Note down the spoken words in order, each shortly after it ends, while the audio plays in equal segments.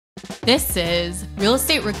This is Real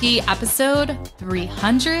Estate Rookie episode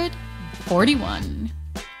 341.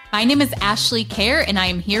 My name is Ashley Kerr, and I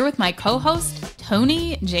am here with my co-host,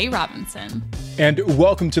 Tony J. Robinson. And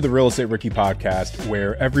welcome to the Real Estate Rookie podcast,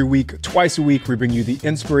 where every week, twice a week, we bring you the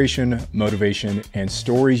inspiration, motivation, and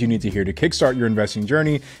stories you need to hear to kickstart your investing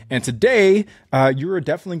journey. And today, you are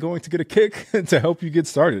definitely going to get a kick to help you get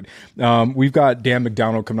started. We've got Dan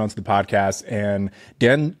McDonald coming onto the podcast, and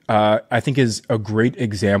Dan, I think, is a great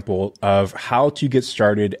example of how to get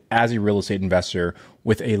started as a real estate investor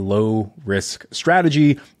with a low risk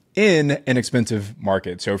strategy in an expensive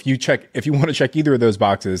market. So if you want to check either of those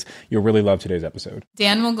boxes, you'll really love today's episode.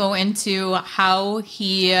 Dan will go into how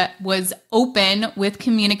he was open with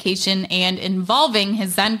communication and involving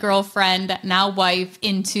his then girlfriend, now wife,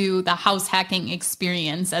 into the house hacking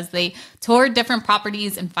experience as they toured different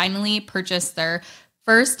properties and finally purchased their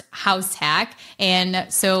first house hack.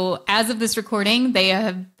 And so as of this recording, they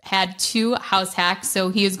have had 2 house hacks. So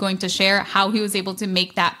he is going to share how he was able to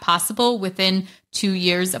make that possible within 2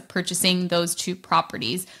 years of purchasing those 2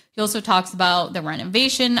 properties. He also talks about the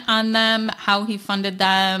renovation on them, how he funded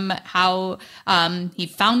them, how he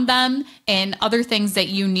found them, and other things that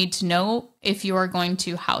you need to know if you are going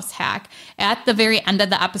to house hack. At the very end of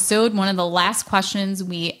the episode, one of the last questions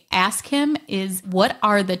we ask him is, what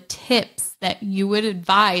are the tips that you would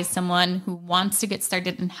advise someone who wants to get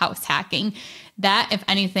started in house hacking? That, if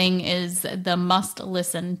anything, is the must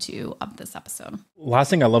listen to of this episode. Last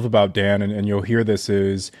thing I love about Dan, and you'll hear this,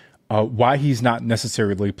 is why he's not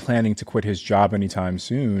necessarily planning to quit his job anytime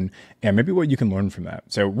soon, and maybe what you can learn from that.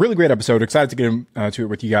 So really great episode. Excited to get into it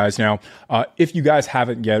with you guys. Now, if you guys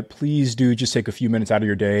haven't yet, please do just take a few minutes out of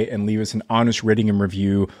your day and leave us an honest rating and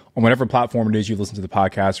review on whatever platform it is you listen to the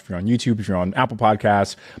podcast. If you're on YouTube, if you're on Apple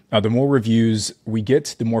Podcasts, the more reviews we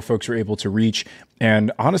get, the more folks we're able to reach.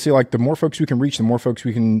 And honestly, like, the more folks we can reach, the more folks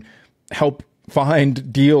we can help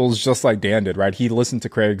find deals, just like Dan did, right? He listened to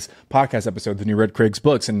Craig's podcast episode and he read Craig's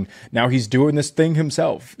books, and now he's doing this thing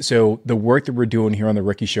himself. So the work that we're doing here on the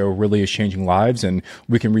Rookie Show really is changing lives, and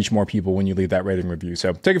we can reach more people when you leave that rating review.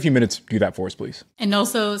 So take a few minutes, do that for us, please. And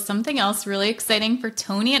also something else really exciting for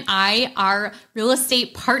Tony and I, our real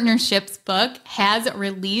estate partnerships book has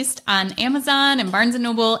released on Amazon and Barnes &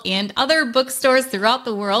 Noble and other bookstores throughout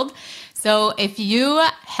the world. So if you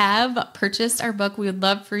have purchased our book, we would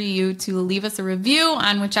love for you to leave us a review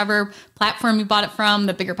on whichever platform you bought it from,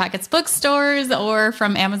 the Bigger Pockets bookstores or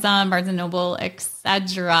from Amazon, Barnes & Noble,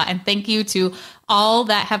 etc. And thank you to all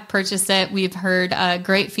that have purchased it. We've heard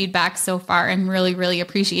great feedback so far and really, really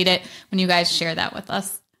appreciate it when you guys share that with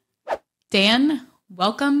us. Dan,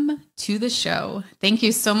 welcome to the show. Thank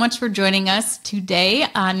you so much for joining us today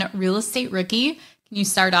on Real Estate Rookie. Can you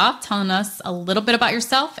start off telling us a little bit about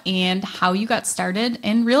yourself and how you got started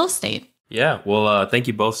in real estate? Yeah, well, thank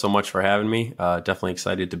you both so much for having me. Definitely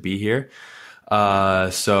excited to be here. My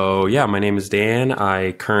name is Dan.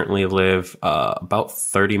 I currently live about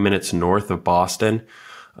 30 minutes north of Boston.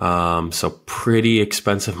 So pretty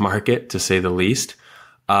expensive market, to say the least.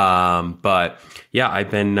 But yeah, I've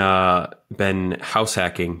been house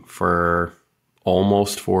hacking for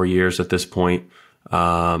almost 4 years at this point.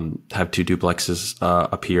 Have 2 duplexes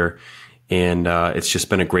up here, and it's just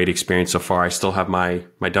been a great experience so far. I still have my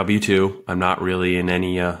W-2. I'm not really in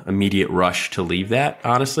any immediate rush to leave that,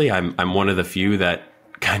 honestly. I'm one of the few that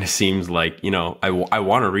kind of seems like, I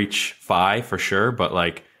want to reach 5 for sure, but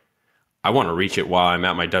like I want to reach it while I'm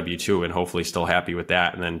at my W-2 and hopefully still happy with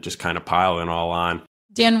that, and then just kind of pile it all on.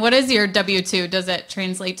 Dan, what is your W-2? Does it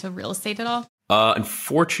translate to real estate at all?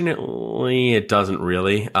 Unfortunately, it doesn't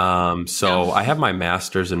really. So I have my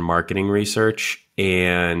master's in marketing research,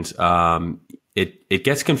 and it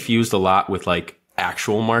gets confused a lot with like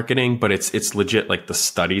actual marketing, but it's legit like the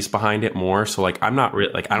studies behind it more. So like I'm not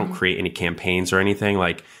really like I don't create any campaigns or anything.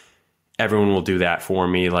 Like everyone will do that for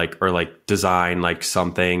me, or design like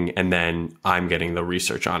something, and then I'm getting the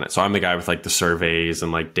research on it. So I'm the guy with like the surveys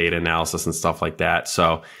and like data analysis and stuff like that.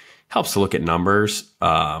 So helps to look at numbers.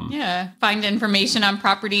 Find information on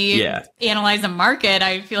property, analyze a market.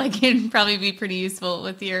 I feel like it'd probably be pretty useful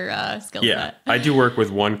with your skill set. I do work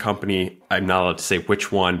with one company. I'm not allowed to say which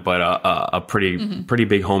one, but a pretty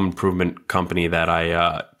big home improvement company that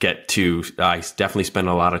I get to. I definitely spend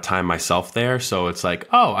a lot of time myself there. So it's like,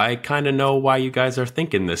 oh, I kind of know why you guys are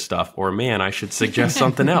thinking this stuff, or man, I should suggest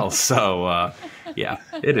something else. So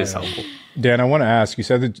it is helpful. Dan, I want to ask, you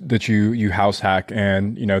said that you house hack,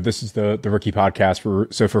 and this is the Rookie podcast.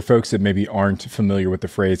 For folks that maybe aren't familiar with the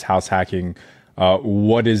phrase house hacking,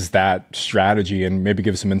 what is that strategy, and maybe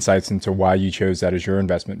give some insights into why you chose that as your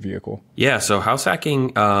investment vehicle? Yeah, so house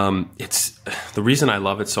hacking, it's the reason I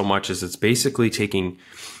love it so much is it's basically taking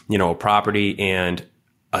a property and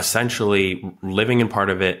essentially living in part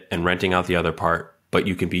of it and renting out the other part. But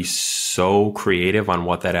you can be so creative on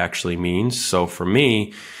what that actually means. So for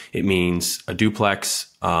me, it means a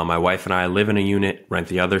duplex. My wife and I live in a unit, rent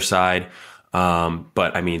the other side.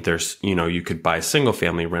 But I mean, there's, you could buy a single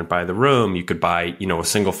family, rent by the room. You could buy, a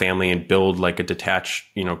single family and build like a detached,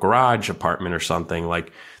 garage apartment or something.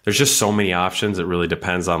 Like there's just so many options. It really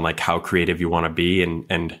depends on like how creative you want to be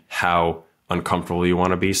and how uncomfortable you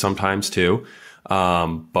want to be sometimes too.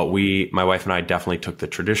 But my wife and I definitely took the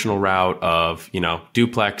traditional route of,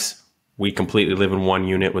 duplex. We completely live in one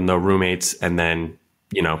unit with no roommates. And then,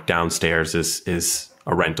 downstairs is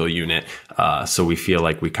a rental unit. So we feel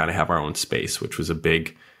like we kind of have our own space, which was a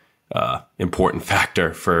big, important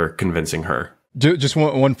factor for convincing her. Just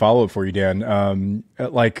one follow-up for you, Dan.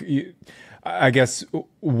 I guess,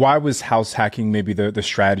 why was house hacking maybe the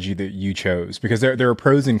strategy that you chose? Because there are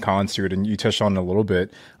pros and cons to it, and you touched on it a little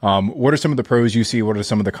bit. What are some of the pros you see? What are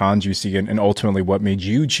some of the cons you see? And ultimately, what made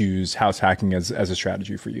you choose house hacking as a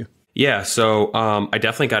strategy for you? Yeah, so I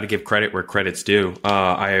definitely got to give credit where credit's due.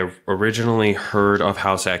 I originally heard of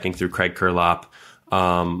house hacking through Craig Kurlop.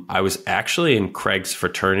 I was actually in Craig's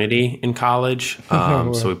fraternity in college.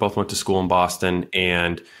 So we both went to school in Boston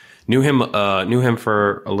and knew him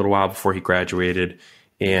for a little while before he graduated.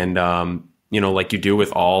 And, like you do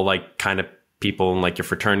with all like kind of people in like your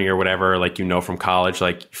fraternity or whatever, like, from college,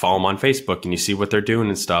 like you follow them on Facebook and you see what they're doing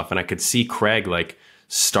and stuff. And I could see Craig like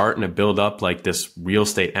starting to build up like this real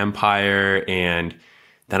estate empire. And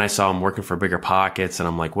then I saw him working for Bigger Pockets and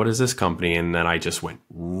I'm like, what is this company? And then I just went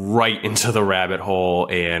right into the rabbit hole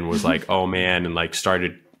and was like, oh man, and like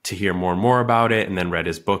started to hear more and more about it and then read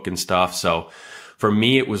his book and stuff. So for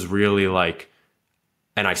me, it was really like,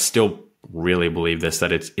 and I still really believe this,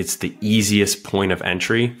 that it's the easiest point of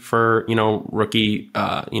entry for, rookie,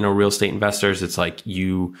 real estate investors. It's like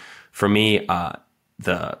for me,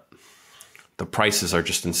 the prices are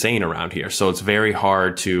just insane around here. So it's very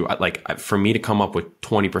hard to for me to come up with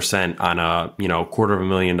 20% on a,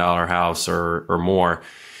 $250,000 house or more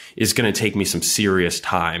is going to take me some serious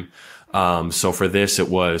time. So for this, it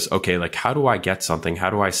was, okay, like, how do I get something?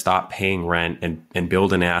 How do I stop paying rent and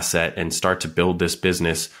build an asset and start to build this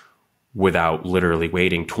business without literally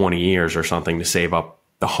waiting 20 years or something to save up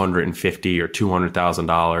 $150,000 or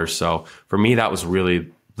 $200,000. So for me, that was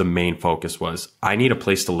really the main focus was I need a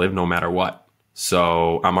place to live no matter what.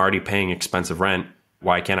 So I'm already paying expensive rent.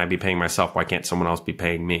 Why can't I be paying myself? Why can't someone else be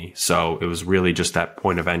paying me? So it was really just that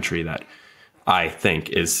point of entry that I think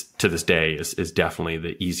is to this day is definitely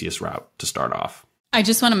the easiest route to start off. I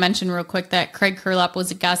just want to mention real quick that Craig Kurlop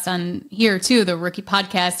was a guest on here too, the Rookie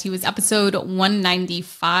Podcast. He was episode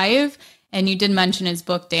 195. And you did mention his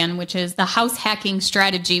book, Dan, which is The House Hacking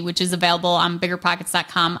Strategy, which is available on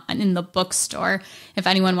biggerpockets.com and in the bookstore. If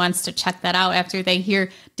anyone wants to check that out after they hear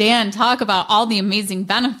Dan talk about all the amazing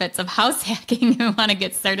benefits of house hacking and want to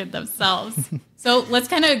get started themselves. So let's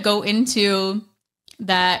kind of go into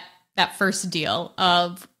that first deal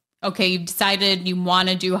of, okay, you've decided you want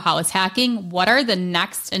to do house hacking. What are the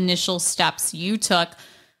next initial steps you took?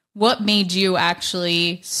 What made you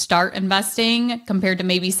actually start investing compared to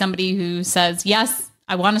maybe somebody who says, yes,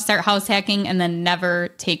 I want to start house hacking and then never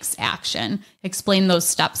takes action? Explain those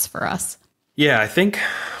steps for us. Yeah, I think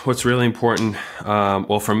what's really important,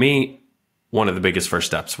 for me, one of the biggest first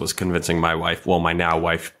steps was convincing my wife, my now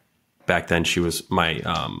wife, back then she was my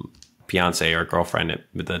fiance or girlfriend.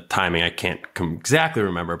 With the timing, I can't exactly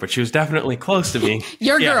remember, but she was definitely close to me.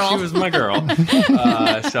 Your girl. She was my girl.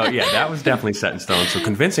 So yeah, that was definitely set in stone. So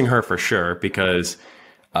convincing her for sure, because,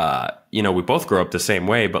 we both grew up the same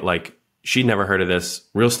way, but like she'd never heard of this.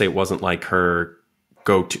 Real estate wasn't like her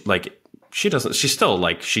go-to, like she still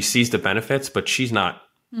like, she sees the benefits, but she's not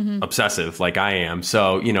obsessive like I am.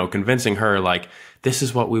 So, convincing her like, this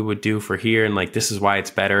is what we would do for here. And like, this is why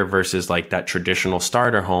it's better versus like that traditional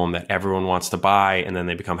starter home that everyone wants to buy. And then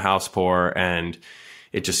they become house poor and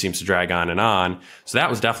it just seems to drag on and on. So that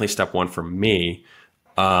was definitely step one for me.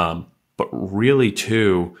 But really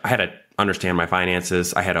too, I had to understand my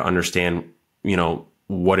finances. I had to understand,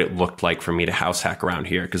 what it looked like for me to house hack around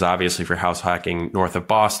here. Because obviously if you're house hacking north of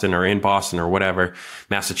Boston or in Boston or whatever,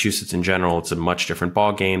 Massachusetts in general, it's a much different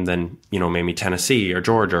ball game than, maybe Tennessee or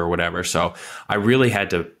Georgia or whatever. So I really had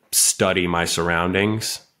to study my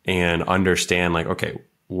surroundings and understand like, okay,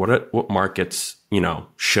 what markets,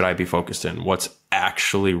 should I be focused in? What's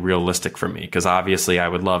actually realistic for me? Because obviously I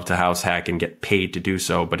would love to house hack and get paid to do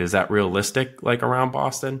so, but is that realistic like around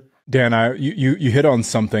Boston? Dan, you hit on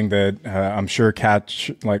something that I'm sure caught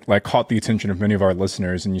the attention of many of our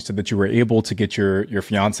listeners, and you said that you were able to get your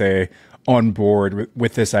fiance on board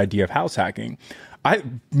with this idea of house hacking.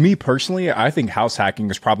 Me personally, I think house hacking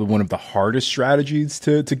is probably one of the hardest strategies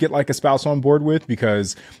to get like a spouse on board with,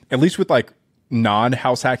 because at least with like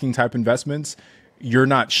non-house hacking type investments, you're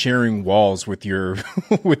not sharing walls with your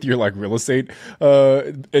with your like real estate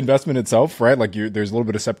investment itself, right? Like there's a little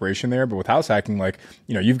bit of separation there. But with house hacking, like,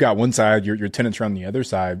 you know, you've got one side, your tenants are on the other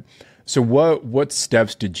side. So what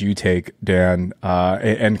steps did you take, Dan,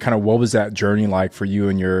 and kind of what was that journey like for you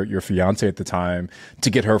and your fiance at the time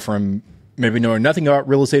to get her from maybe knowing nothing about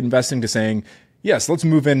real estate investing to saying, yes, let's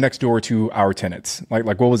move in next door to our tenants? Like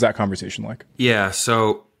what was that conversation like? Yeah.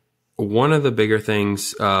 So one of the bigger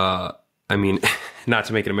things, I mean, not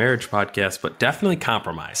to make it a marriage podcast, but definitely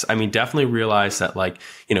compromise. I mean, definitely realize that, like,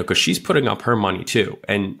 you know, because she's putting up her money too.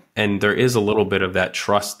 And there is a little bit of that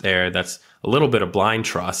trust there. That's a little bit of blind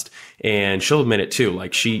trust. And she'll admit it too.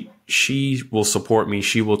 Like she will support me.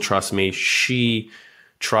 She will trust me. She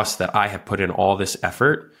trusts that I have put in all this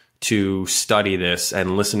effort to study this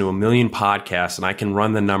and listen to a million podcasts, and I can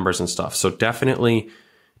run the numbers and stuff. So definitely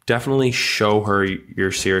show her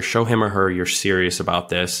you're serious, show him or her you're serious about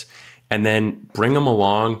this, and then bring them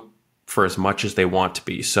along for as much as they want to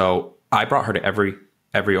be. So I brought her to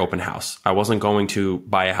every open house. I wasn't going to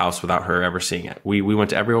buy a house without her ever seeing it. We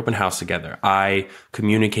went to every open house together. I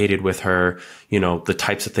communicated with her, you know, the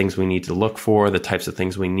types of things we need to look for, the types of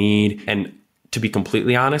things we need. And to be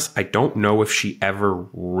completely honest, I don't know if she ever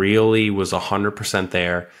really was 100%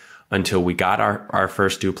 there until we got our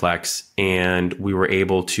first duplex and we were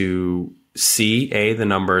able to see the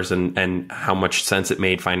numbers and how much sense it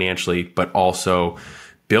made financially, but also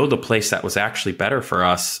build a place that was actually better for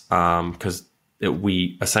us, because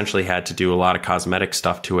we essentially had to do a lot of cosmetic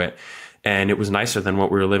stuff to it, and it was nicer than what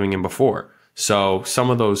we were living in before. So some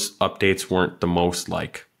of those updates weren't the most,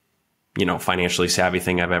 like, you know, financially savvy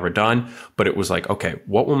thing I've ever done, but it was like, okay,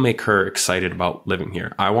 what will make her excited about living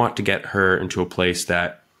here? I want to get her into a place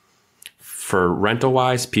that, for rental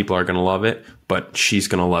wise, people are going to love it, but she's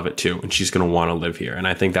going to love it too. And she's going to want to live here. And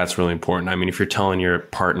I think that's really important. I mean, if you're telling your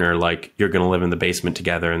partner, like, you're going to live in the basement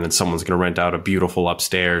together and then someone's going to rent out a beautiful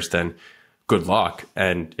upstairs, then good luck.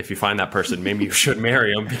 And if you find that person, maybe you should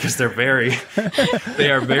marry them, because they are very,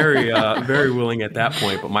 very willing at that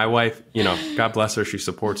point. But my wife, you know, God bless her, she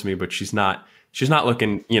supports me, but she's not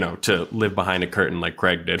looking, you know, to live behind a curtain like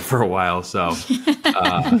Craig did for a while. So,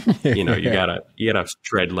 you know, you gotta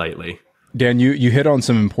tread lightly. Dan, you hit on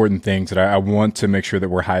some important things that I want to make sure that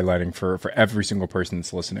we're highlighting for every single person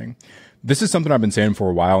that's listening. This is something I've been saying for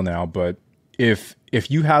a while now, but if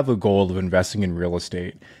you have a goal of investing in real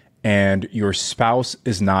estate and your spouse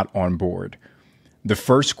is not on board, the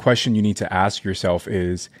first question you need to ask yourself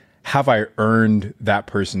is, have I earned that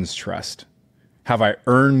person's trust? Have I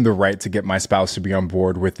earned the right to get my spouse to be on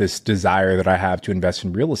board with this desire that I have to invest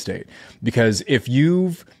in real estate? Because if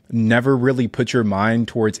you've never really put your mind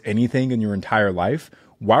towards anything in your entire life,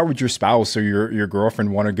 why would your spouse or your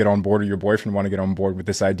girlfriend want to get on board, or your boyfriend want to get on board with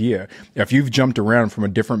this idea? If you've jumped around from a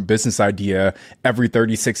different business idea every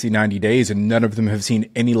 30, 60, 90 days and none of them have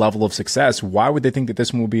seen any level of success, why would they think that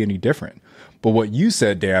this one will be any different? But what you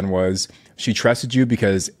said, Dan, was she trusted you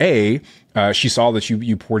because she saw that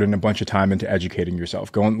you poured in a bunch of time into educating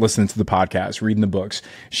yourself, going, listening to the podcast, reading the books.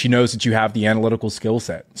 She knows that you have the analytical skill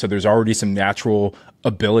set. So there's already some natural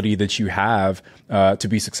ability that you have to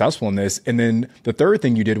be successful in this. And then the third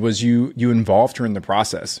thing you did was you involved her in the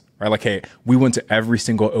process, right? Like, hey, we went to every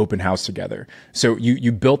single open house together. So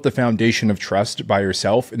you built the foundation of trust by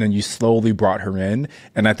yourself, and then you slowly brought her in.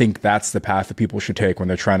 And I think that's the path that people should take when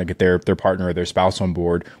they're trying to get their partner or their spouse on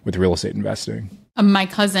board with real estate investing. My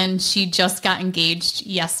cousin, she just got engaged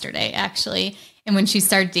yesterday, actually. And when she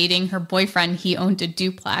started dating her boyfriend, he owned a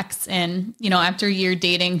duplex. And, you know, after a year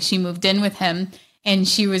dating, she moved in with him. And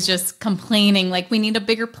she was just complaining, like, we need a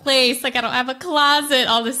bigger place. Like, I don't have a closet,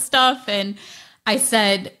 all this stuff. And I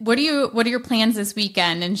said, what are your plans this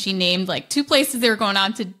weekend? And she named like 2 places. They were going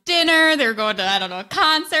out to dinner. They were going to, I don't know, a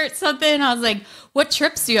concert, something. I was like, what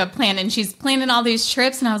trips do you have planned? And she's planning all these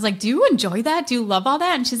trips. And I was like, do you enjoy that? Do you love all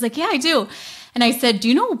that? And she's like, yeah, I do. And I said, do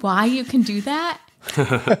you know why you can do that?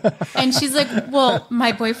 And she's like, well,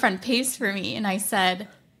 my boyfriend pays for me. And I said,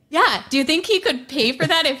 yeah, do you think he could pay for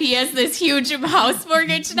that if he has this huge house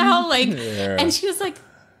mortgage now? Like, yeah. And she was like,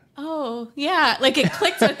 oh, yeah. Like, it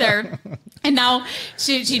clicked with her. And now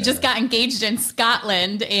she just got engaged in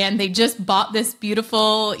Scotland, and they just bought this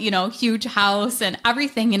beautiful, you know, huge house and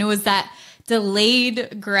everything. And it was that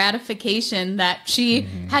delayed gratification that she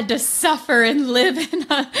had to suffer and live in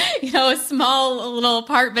a small little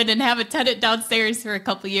apartment and have a tenant downstairs for a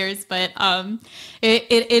couple of years. But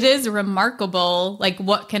it is remarkable, like,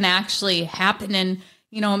 what can actually happen. And,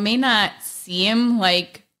 you know, it may not seem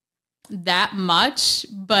like that much,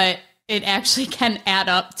 but it actually can add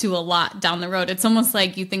up to a lot down the road. It's almost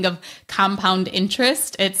like you think of compound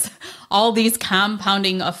interest. It's all these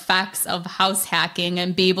compounding effects of house hacking,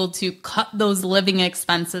 and be able to cut those living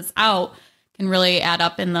expenses out can really add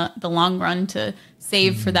up in the long run to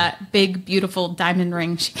save for that big, beautiful diamond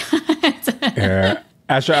ring she got. Yeah.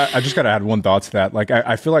 Actually, I just got to add one thought to that. Like,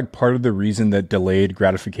 I feel like part of the reason that delayed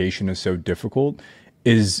gratification is so difficult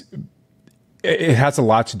is it has a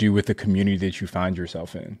lot to do with the community that you find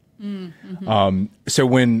yourself in. Mm-hmm. So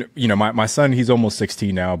when, my son, he's almost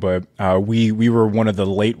 16 now, but we were one of the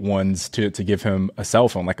late ones to give him a cell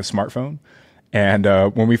phone, like a smartphone. And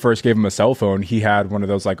when we first gave him a cell phone, he had one of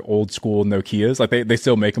those like old school Nokias. Like they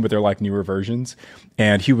still make them, but they're like newer versions.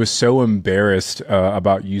 And he was so embarrassed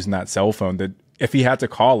about using that cell phone that if he had to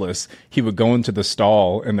call us, he would go into the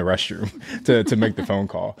stall in the restroom to make the phone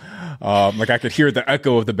call. Like I could hear the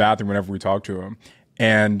echo of the bathroom whenever we talked to him.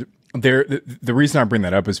 And the reason I bring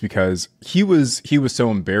that up is because he was so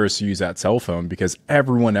embarrassed to use that cell phone because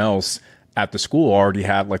everyone else at the school already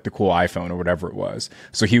had like the cool iPhone or whatever it was.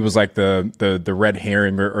 So he was like the red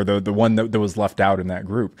herring or the one that was left out in that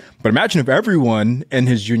group. But imagine if everyone in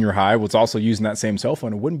his junior high was also using that same cell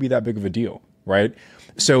phone, it wouldn't be that big of a deal, right?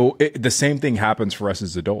 So the same thing happens for us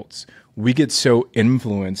as adults. We get so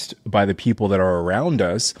influenced by the people that are around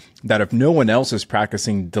us that if no one else is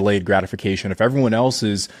practicing delayed gratification, if everyone else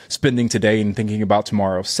is spending today and thinking about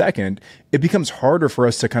tomorrow second, it becomes harder for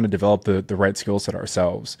us to kind of develop the right skill set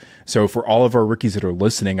ourselves. So for all of our rookies that are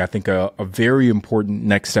listening, I think a very important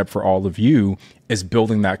next step for all of you is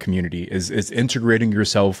building that community, is integrating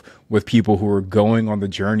yourself with people who are going on the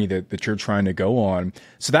journey that you're trying to go on.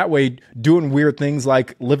 So that way, doing weird things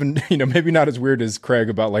like living, maybe not as weird as Craig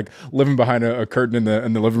about like living behind a curtain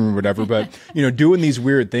in the living room or whatever, but, doing these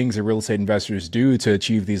weird things that real estate investors do to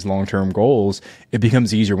achieve these long-term goals, it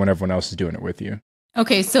becomes easier when everyone else is doing it with you.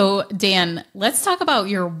 Okay. So Dan, let's talk about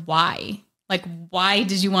your why. Like, why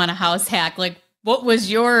did you want a house hack? Like, what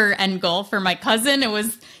was your end goal? For my cousin, it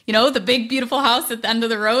was, the big, beautiful house at the end of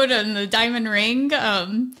the road and the diamond ring.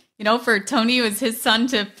 For Tony, it was his son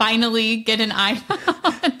to finally get an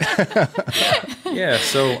iPhone. Yeah.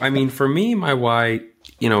 So, for me, my why,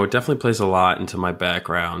 it definitely plays a lot into my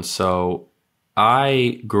background. So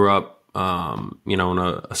I grew up, in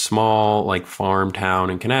a small, like, farm town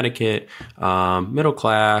in Connecticut, middle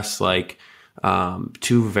class, like,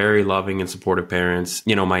 two very loving and supportive parents.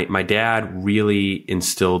 My dad really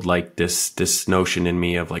instilled like this notion in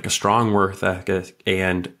me of like a strong work ethic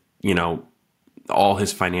and, all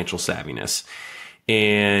his financial savviness.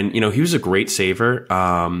 And, he was a great saver,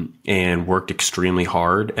 and worked extremely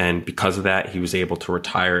hard. And because of that, he was able to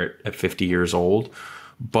retire at 50 years old.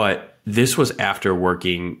 But this was after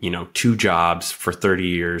working, 2 jobs for 30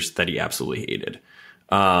 years that he absolutely hated.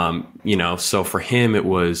 So for him, it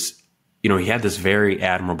was, he had this very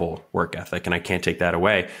admirable work ethic, and I can't take that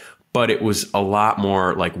away, but it was a lot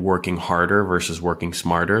more like working harder versus working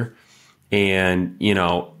smarter. And,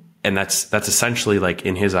 and that's essentially like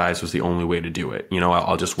in his eyes was the only way to do it.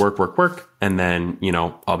 I'll just work, and then,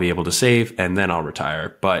 I'll be able to save and then I'll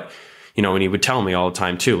retire. But, and he would tell me all the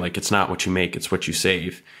time too, like, it's not what you make, it's what you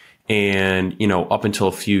save. And, up until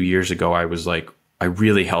a few years ago, I was like, I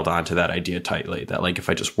really held on to that idea tightly that like, if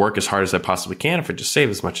I just work as hard as I possibly can, if I just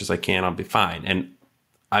save as much as I can, I'll be fine. And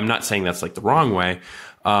I'm not saying that's like the wrong way.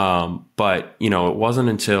 But it wasn't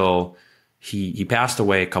until he passed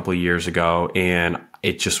away a couple of years ago, and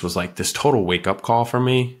it just was like this total wake up call for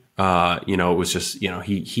me. It was just,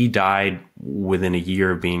 he died within a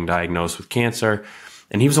year of being diagnosed with cancer,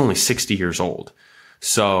 and he was only 60 years old.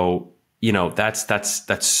 So,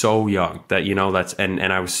 that's so young that,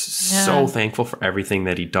 and I was so thankful for everything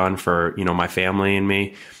that he'd done for, my family and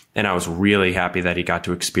me. And I was really happy that he got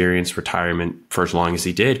to experience retirement for as long as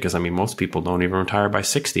he did. Cause most people don't even retire by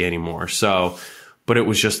 60 anymore. So, but it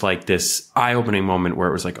was just like this eye-opening moment where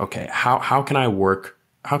it was like, okay, how can I work?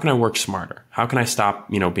 How can I work smarter? How can I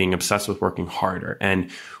stop, being obsessed with working harder?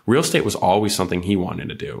 And real estate was always something he wanted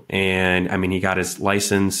to do. And he got his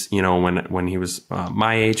license, when he was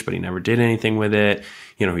my age, but he never did anything with it.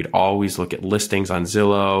 He'd always look at listings on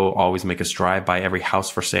Zillow, always make us drive by every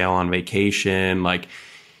house for sale on vacation. Like,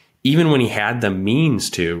 even when he had the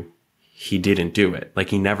means to, he didn't do it. Like,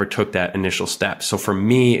 he never took that initial step. So for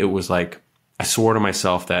me, it was like, I swore to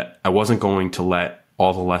myself that I wasn't going to let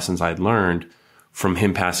all the lessons I'd learned from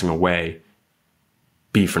him passing away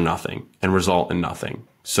be for nothing and result in nothing.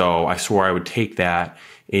 So I swore I would take that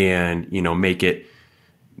and, make it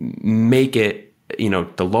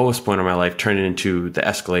the lowest point of my life turned it into the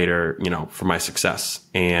escalator, for my success,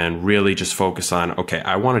 and really just focus on, okay,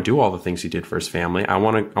 I want to do all the things he did for his family. I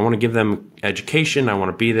want to give them education. I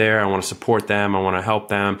want to be there. I want to support them. I want to help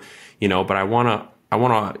them, but I want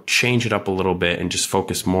to change it up a little bit and just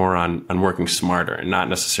focus more on working smarter and not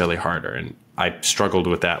necessarily harder. And I struggled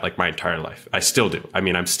with that like my entire life. I still do. I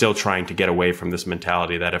mean, I'm still trying to get away from this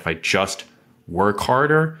mentality that if I just work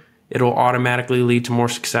harder, it'll automatically lead to more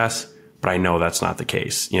success. But I know that's not the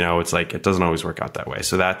case. It's like, it doesn't always work out that way.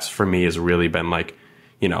 So that's, for me, has really been like,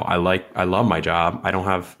 I love my job. I don't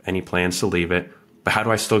have any plans to leave it, but how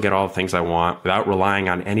do I still get all the things I want without relying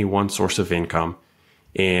on any one source of income,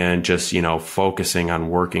 and just, focusing on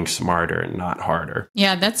working smarter and not harder?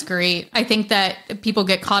 Yeah, that's great. I think that people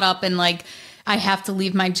get caught up in like, I have to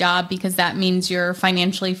leave my job because that means you're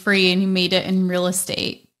financially free and you made it in real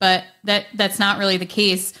estate. But that's not really the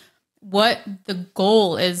case. What the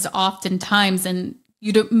goal is oftentimes, and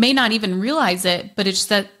you may not even realize it, but it's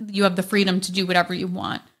that you have the freedom to do whatever you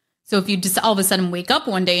want. So if you just all of a sudden wake up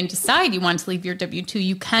one day and decide you want to leave your W-2,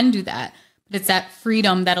 you can do that. But it's that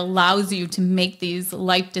freedom that allows you to make these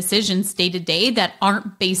life decisions day to day that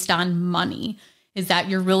aren't based on money. Is that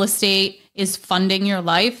your real estate is funding your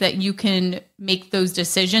life, that you can make those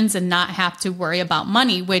decisions and not have to worry about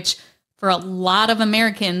money, which for a lot of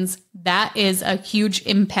Americans, that is a huge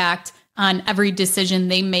impact on every decision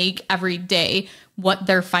they make every day. What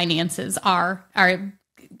their finances are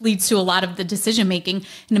leads to a lot of the decision making.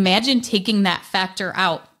 And imagine taking that factor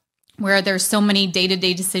out, where there's so many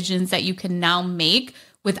day-to-day decisions that you can now make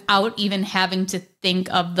without even having to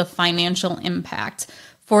think of the financial impact.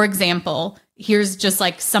 For example, here's just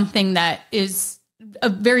like something that is a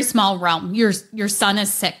very small realm. Your son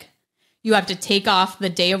is sick. You have to take off the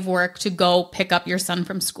day of work to go pick up your son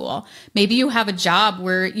from school. Maybe you have a job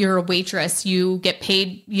where you're a waitress. You get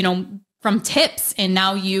paid, from tips, and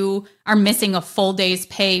now you are missing a full day's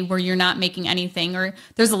pay where you're not making anything. Or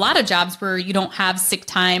there's a lot of jobs where you don't have sick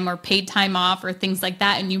time or paid time off or things like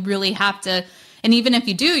that. And you really have to, and even if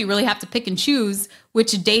you do, you really have to pick and choose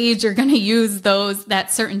which days you're going to use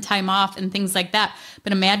that certain time off and things like that.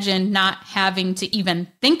 But imagine not having to even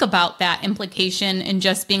think about that implication and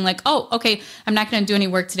just being like, oh, okay, I'm not going to do any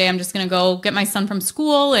work today. I'm just going to go get my son from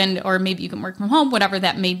school, or maybe you can work from home, whatever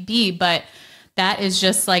that may be. But that is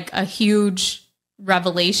just like a huge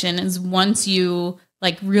revelation, is once you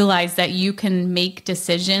like realize that you can make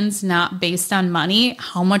decisions not based on money,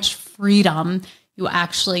 how much freedom you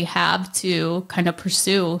actually have to kind of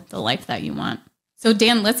pursue the life that you want. So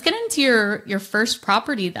Dan, let's get into your first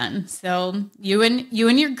property then. So you and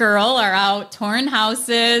your girl are out touring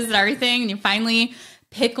houses and everything, and you finally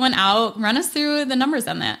pick one out. Run us through the numbers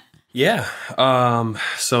on that. Yeah.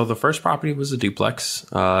 So the first property was a duplex.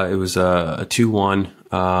 It was a 2-1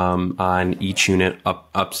 on each unit,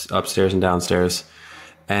 upstairs and downstairs.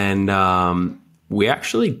 And we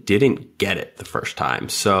actually didn't get it the first time.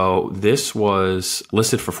 So this was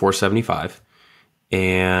listed for $475,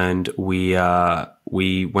 and we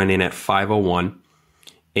went in at $501,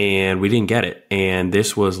 and we didn't get it. And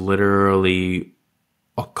this was literally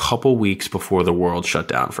a couple weeks before the world shut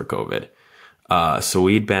down for COVID. So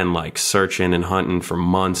we'd been like searching and hunting for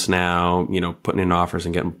months now, putting in offers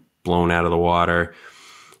and getting blown out of the water.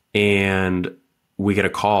 And we get a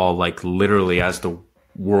call like literally as the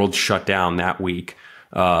world shut down that week,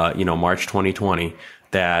 March 2020,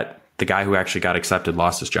 that the guy who actually got accepted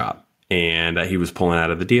lost his job, and that he was pulling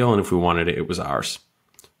out of the deal. And if we wanted it, it was ours.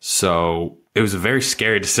 So it was a very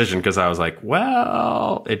scary decision, because I was like,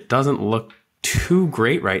 well, it doesn't look too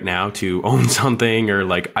great right now to own something, or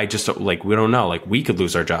like, I just like, we don't know, like we could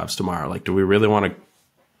lose our jobs tomorrow. Like, do we really want to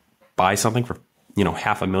buy something for,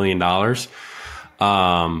 $500,000?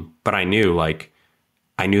 But I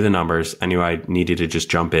knew the numbers. I knew I needed to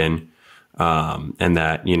just jump in. And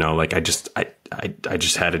that, I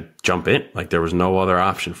just had to jump in. Like, there was no other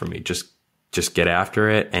option for me. Just get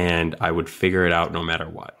after it, and I would figure it out no matter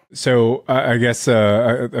what. So I guess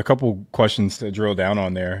a couple questions to drill down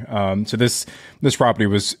on there. So this property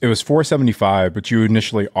was $475, but you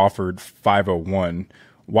initially offered $501.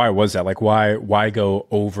 Why was that? Like, why go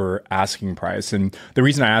over asking price? And the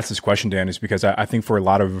reason I asked this question, Dan, is because I think for a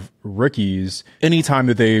lot of rookies, anytime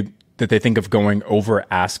that they think of going over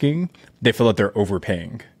asking, they feel that they're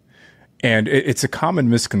overpaying. And it's a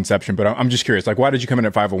common misconception, but I'm just curious, like, why did you come in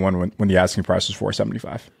at 501 when the asking price was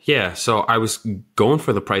 475? Yeah, so I was going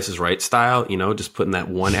for the Price is Right style, just putting that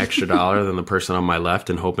one extra dollar than the person on my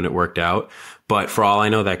left and hoping it worked out. But for all I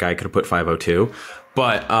know, that guy could have put 502.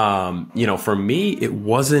 But, for me, it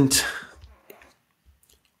wasn't,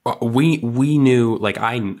 We knew, like,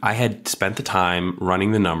 I had spent the time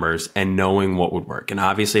running the numbers and knowing what would work. And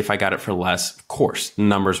obviously if I got it for less, of course, the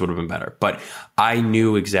numbers would have been better. But I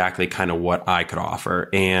knew exactly kind of what I could offer.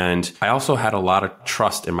 And I also had a lot of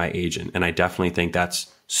trust in my agent. And I definitely think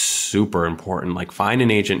that's super important. Like, find an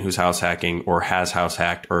agent who's house hacking or has house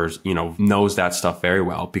hacked or, knows that stuff very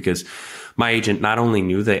well, because my agent not only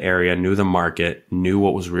knew the area, knew the market, knew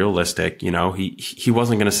what was realistic. He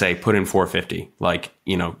wasn't going to say, put in 450. Like,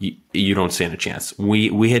 you don't stand a chance.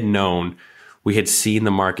 We had seen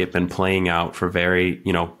the market been playing out for very,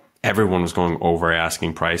 everyone was going over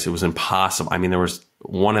asking price. It was impossible. I mean, there was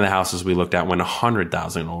one of the houses we looked at went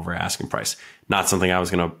 100,000 over asking price. Not something I was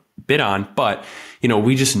going to bid on, but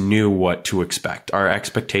we just knew what to expect. Our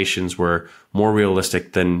expectations were more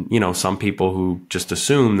realistic than, some people who just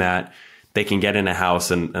assume that they can get in a house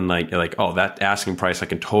and like, oh, that asking price, I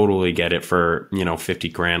can totally get it for, 50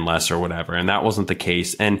 grand less or whatever. And that wasn't the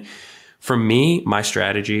case. And for me, my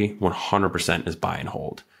strategy 100% is buy and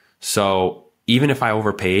hold. So even if I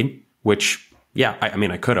overpaid, which, yeah, I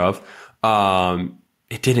mean, I could have,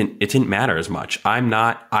 it didn't matter as much.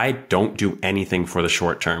 I don't do anything for the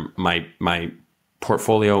short term. My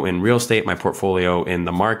portfolio in real estate, my portfolio in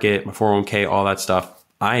the market, my 401k, all that stuff,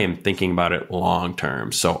 I am thinking about it long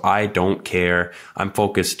term. So I don't care. I'm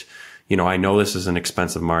focused. I know this is an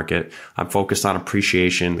expensive market. I'm focused on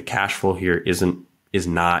appreciation. The cash flow here is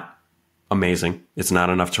not amazing. It's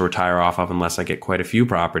not enough to retire off of unless I get quite a few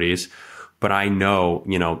properties. But I know,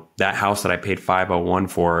 that house that I paid 501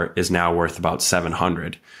 for is now worth about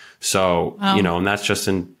 700. So, wow. And that's just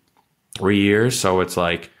in 3 years. So it's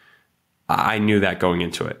like, I knew that going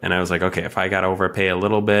into it. And I was like, okay, if I got to overpay a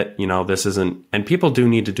little bit, this isn't, and people do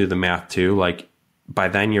need to do the math too. Like, by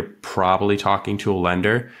then you're probably talking to a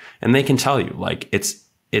lender and they can tell you, like,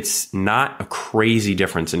 it's not a crazy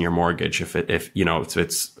difference in your mortgage. If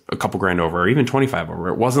it's a couple grand over or even 25 over,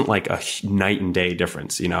 it wasn't like a night and day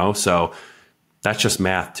difference, so that's just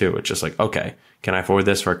math too. It's just like, okay, can I afford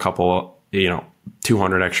this for a couple,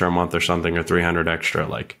 200 extra a month or something, or 300 extra?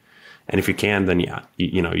 Like, and if you can, then yeah,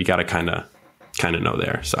 you got to kind of know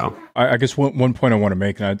there. So I guess one point I want to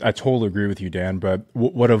make, and I totally agree with you, Dan, but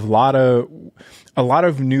what a lot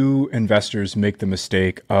of new investors make the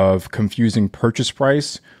mistake of confusing purchase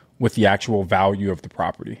price with the actual value of the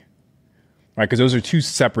property, right? Because those are two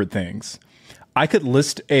separate things. I could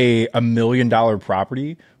list a $1 million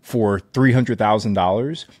property for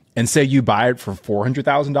 $300,000 and say you buy it for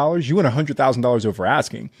 $400,000. You win $100,000 over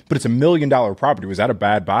asking, but it's $1 million property. Was that a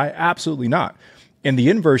bad buy? Absolutely not. And the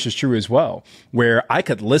inverse is true as well, where I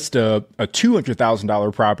could list a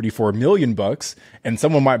 $200,000 property for $1 million and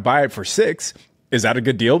someone might buy it for $6. Is that a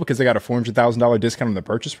good deal because they got a $400,000 discount on the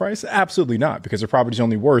purchase price? Absolutely not, because the property is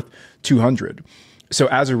only worth $200,000. So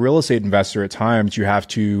as a real estate investor, at times you have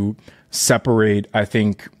to separate, I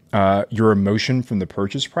think, your emotion from the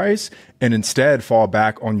purchase price and instead fall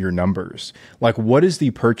back on your numbers. Like, what is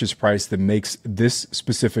the purchase price that makes this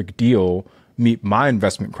specific deal meet my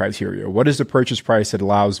investment criteria? What is the purchase price that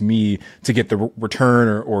allows me to get the return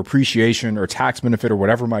or appreciation or tax benefit or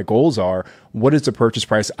whatever my goals are? What is the purchase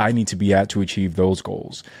price I need to be at to achieve those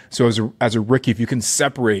goals? So as a rookie, if you can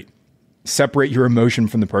separate your emotion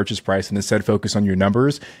from the purchase price and instead focus on your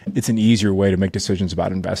numbers, it's an easier way to make decisions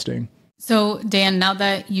about investing. So Dan, now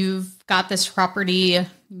that you've got this property,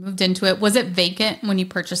 moved into it, was it vacant when you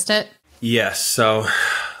purchased it? Yes. So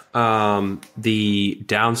the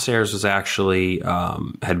downstairs was actually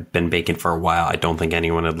had been vacant for a while. I don't think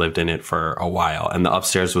anyone had lived in it for a while. And the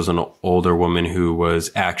upstairs was an older woman who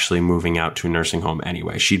was actually moving out to a nursing home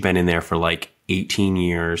anyway. She'd been in there for like 18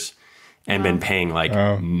 years and been paying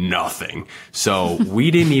like nothing. So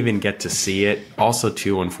we didn't even get to see it. Also,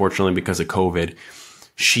 too, unfortunately, because of COVID,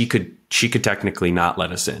 she could technically not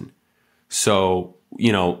let us in. So,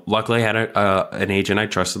 luckily I had an agent I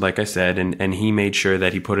trusted, like I said, and he made sure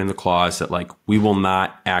that he put in the clause that like, we will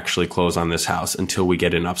not actually close on this house until we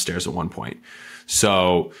get in upstairs at one point.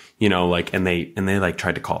 So, and they like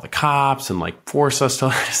tried to call the cops and like force us to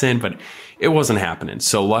let us in, but it wasn't happening.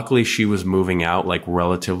 So luckily she was moving out like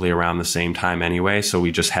relatively around the same time anyway. So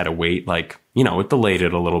we just had to wait, like, it delayed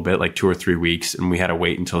it a little bit, like 2 or 3 weeks. And we had to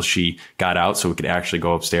wait until she got out so we could actually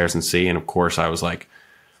go upstairs and see. And of course I was like,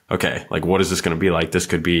 okay, like, what is this going to be like? This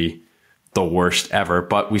could be the worst ever,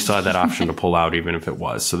 but we still had that option to pull out even if it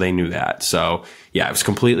was. So they knew that. So yeah, it was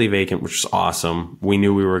completely vacant, which was awesome. We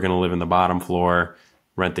knew we were going to live in the bottom floor,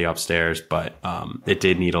 rent the upstairs, but it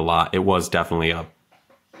did need a lot. It was definitely a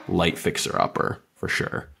light fixer upper for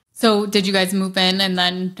sure. So did you guys move in, and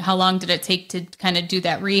then how long did it take to kind of do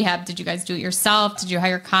that rehab? Did you guys do it yourself? Did you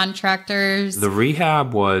hire contractors? The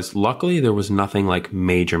rehab was, luckily there was nothing like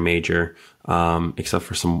major, except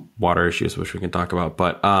for some water issues, which we can talk about.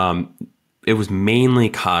 But it was mainly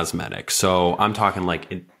cosmetic. So I'm talking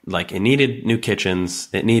like it needed new kitchens,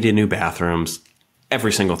 it needed new bathrooms,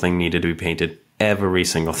 every single thing needed to be painted, every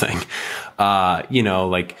single thing.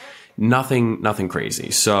 Like nothing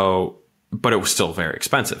crazy. So, but it was still very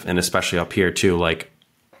expensive, and especially up here too. Like,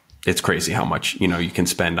 it's crazy how much you can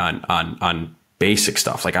spend on basic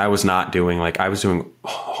stuff. Like, I was doing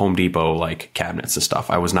Home Depot like cabinets and stuff.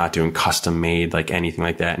 I was not doing custom made like anything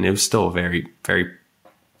like that, and it was still a very, very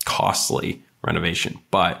costly renovation.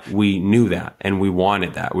 But we knew that, and we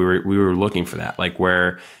wanted that. We were looking for that. Like,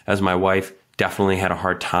 whereas my wife definitely had a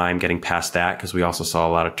hard time getting past that, because we also saw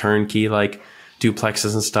a lot of turnkey like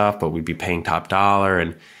duplexes and stuff, but we'd be paying top dollar.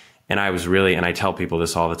 And I was really, and I tell people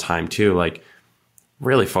this all the time too, like,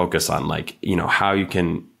 really focus on like, how you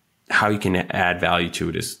can add value to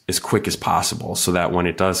it as quick as possible, so that when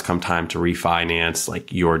it does come time to refinance,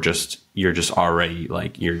 like you're just already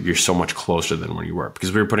like, you're so much closer than when you were,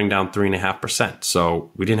 because we were putting down 3.5%. So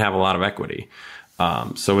we didn't have a lot of equity.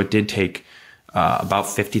 So it did take about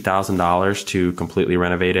 $50,000 to completely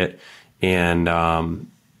renovate it. And,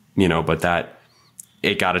 but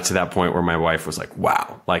it got it to that point where my wife was like,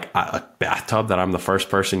 wow, like a bathtub that I'm the first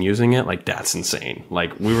person using it. Like, that's insane.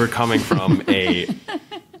 Like, we were coming from a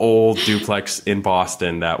old duplex in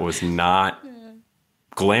Boston that was not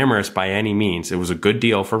glamorous by any means. It was a good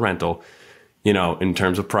deal for rental, in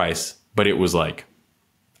terms of price, but it was like,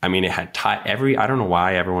 I mean, it had I don't know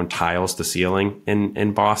why everyone tiles the ceiling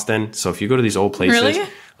in Boston. So if you go to these old places, Really?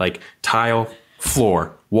 like tile,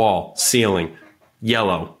 floor, wall, ceiling,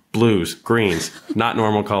 yellow, blues, greens, not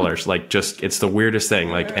normal colors. Like, just, it's the weirdest thing.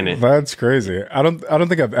 Like, and that's crazy. I don't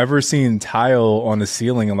think I've ever seen tile on a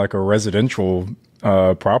ceiling in like a residential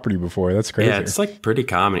property before. That's crazy. Yeah, it's like pretty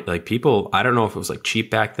common. Like, people, I don't know if it was like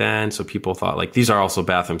cheap back then, so people thought like, these are also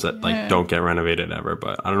bathrooms that like don't get renovated ever.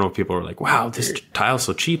 But I don't know if people were like, wow, this tile's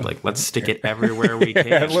so cheap. Like, let's stick it everywhere we can.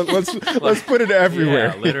 Yeah, let's put it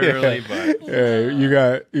everywhere. Yeah, literally. Yeah. But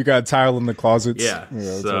yeah, you got tile in the closets. Yeah.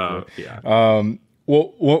 So okay. yeah.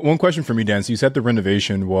 Well, one question for me, Dan. So you said the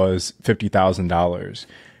renovation was $50,000.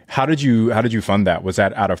 How did you fund that? Was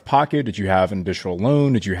that out of pocket? Did you have an additional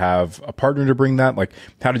loan? Did you have a partner to bring that? Like,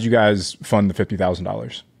 how did you guys fund the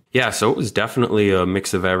 $50,000? Yeah, so it was definitely a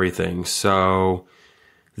mix of everything. So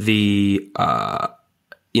when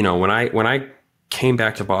I came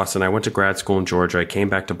back to Boston, I went to grad school in Georgia. I came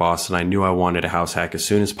back to Boston. I knew I wanted a house hack as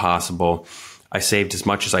soon as possible. I saved as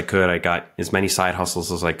much as I could. I got as many side hustles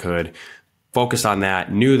as I could. Focused on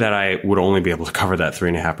that, knew that I would only be able to cover that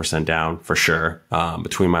 3.5% down for sure,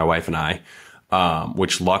 between my wife and I,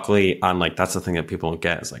 which luckily, that's the thing that people don't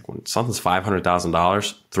get, is like, when something's $500,000,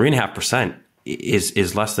 3.5%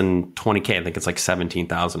 is less than 20K. I think it's like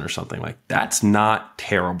 17,000 or something. Like, that's not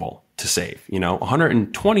terrible to save.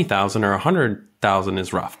 120,000 or 100,000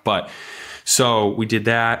 is rough. But so we did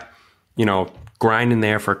that, grinding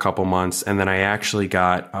there for a couple months. And then I actually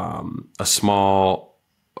got, a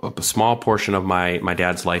small portion of my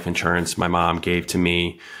dad's life insurance my mom gave to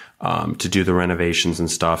me to do the renovations and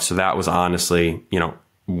stuff. So that was honestly,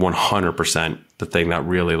 100% the thing that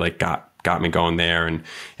really like got me going there. And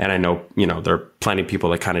I know, there are plenty of people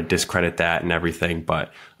that kind of discredit that and everything.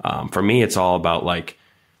 But for me, it's all about like,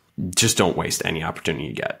 just don't waste any opportunity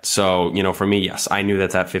you get. So, for me, yes, I knew that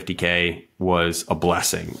 50K was a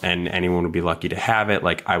blessing, and anyone would be lucky to have it.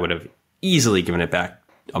 Like, I would have easily given it back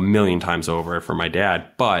a million times over for my dad,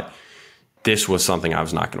 but this was something I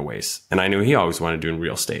was not going to waste. And I knew he always wanted to do in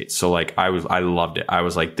real estate. So like, I loved it. I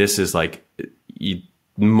was like, this is like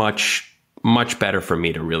much better for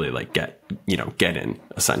me to really like get in,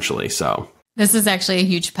 essentially. So this is actually a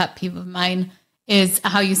huge pet peeve of mine, is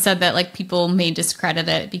how you said that like people may discredit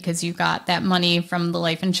it because you got that money from the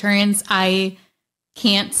life insurance. I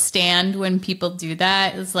can't stand when people do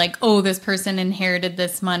that. It's like, oh, this person inherited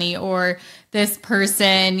this money, or this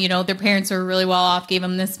person, their parents were really well off, gave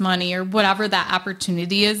them this money, or whatever that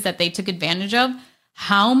opportunity is that they took advantage of.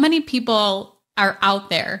 How many people are out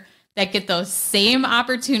there that get those same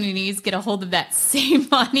opportunities, get a hold of that same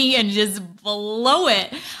money and just blow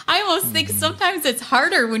it? I almost think sometimes it's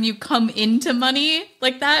harder when you come into money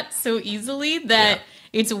like that so easily that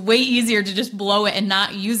it's way easier to just blow it and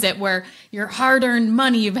not use it, where your hard-earned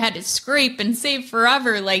money you've had to scrape and save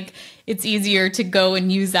forever. Like, it's easier to go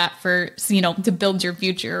and use that for, to build your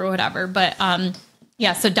future or whatever. But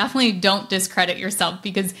so definitely don't discredit yourself,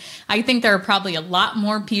 because I think there are probably a lot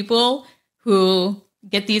more people who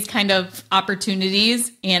get these kind of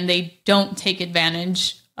opportunities and they don't take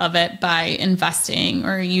advantage of it by investing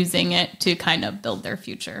or using it to kind of build their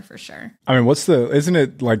future for sure. I mean, isn't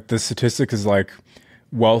it like the statistic is like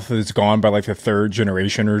wealth is gone by like the third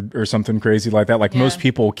generation or something crazy like that? Like most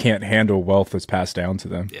people can't handle wealth that's passed down to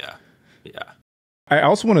them. Yeah. Yeah. I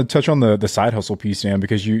also want to touch on the side hustle piece, Dan,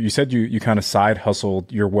 because you said you kind of side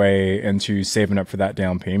hustled your way into saving up for that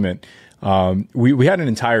down payment. We had an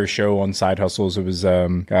entire show on side hustles. It was, I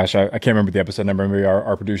can't remember the episode number. Maybe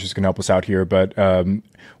our producers can help us out here. But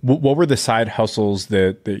what were the side hustles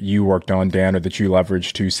that you worked on, Dan, or that you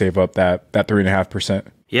leveraged to save up that 3.5%?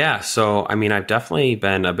 Yeah. So, I mean, I've definitely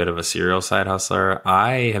been a bit of a serial side hustler.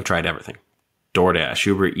 I have tried everything. DoorDash,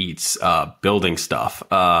 Uber Eats, building stuff,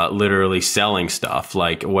 literally selling stuff,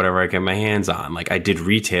 like whatever I get my hands on. Like I did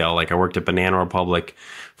retail, like I worked at Banana Republic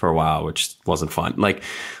for a while, which wasn't fun. Like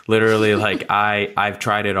literally, like I've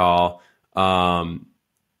tried it all. And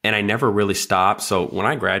I never really stopped. So when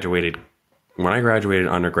I graduated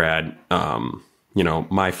undergrad,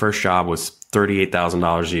 my first job was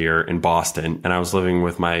 $38,000 a year in Boston. And I was living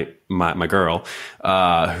with my girl,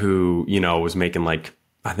 who, was making like,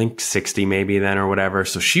 I think 60 maybe then or whatever.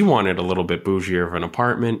 So she wanted a little bit bougier of an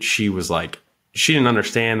apartment. She was like, she didn't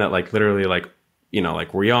understand that like literally like,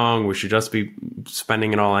 like we're young, we should just be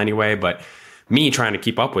spending it all anyway. But me trying to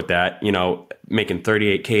keep up with that, making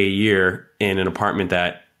 $38K a year in an apartment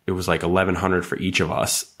that it was like $1,100 for each of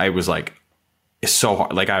us. I was like, it's so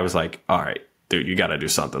hard. Like I was like, all right, dude, you got to do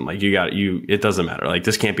something. Like it doesn't matter. Like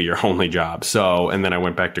this can't be your only job. So, and then I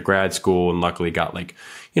went back to grad school and luckily got like,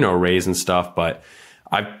 a raise and stuff. But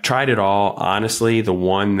I've tried it all. Honestly, the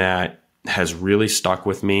one that has really stuck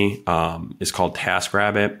with me is called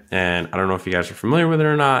TaskRabbit. And I don't know if you guys are familiar with it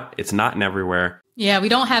or not. It's not everywhere. Yeah, we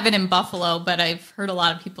don't have it in Buffalo, but I've heard a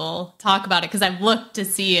lot of people talk about it because I've looked to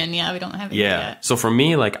see, and we don't have it yet. So for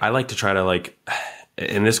me, like I like to try to like,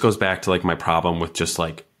 and this goes back to like my problem with just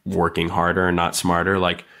like working harder and not smarter.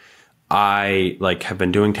 Like I like have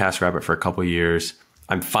been doing TaskRabbit for a couple of years.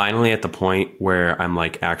 I'm finally at the point where I'm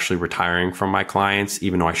like actually retiring from my clients,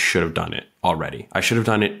 even though I should have done it already. I should have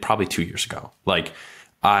done it probably 2 years ago. Like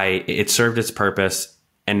it served its purpose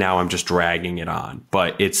and now I'm just dragging it on,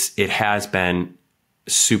 but it has been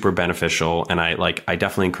super beneficial. And I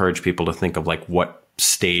definitely encourage people to think of like what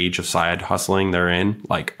stage of side hustling they're in.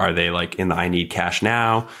 Like, are they like in the, I need cash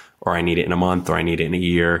now, or I need it in a month, or I need it in a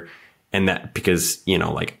year? And that, because,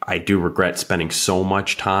 like I do regret spending so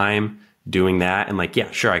much time doing that. And like,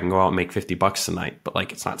 yeah, sure, I can go out and make $50 tonight, but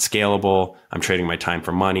like, it's not scalable. I'm trading my time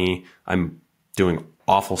for money. I'm doing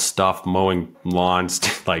awful stuff, mowing lawns,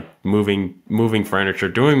 like moving furniture,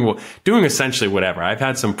 doing essentially whatever. I've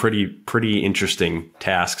had some pretty interesting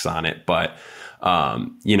tasks on it, but,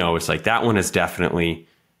 it's like that one has definitely,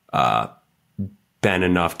 been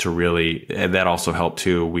enough to really, that also helped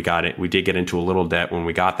too. We did get into a little debt when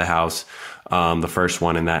we got the house, the first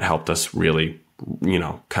one, and that helped us really,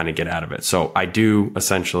 kind of get out of it. So I do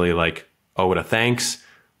essentially like owe it a thanks,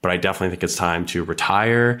 but I definitely think it's time to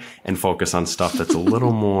retire and focus on stuff that's a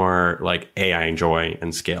little more like I enjoy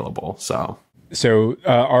and scalable. So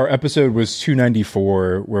our episode was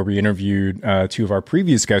 294, where we interviewed two of our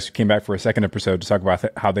previous guests who came back for a second episode to talk about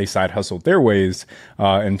how they side hustled their ways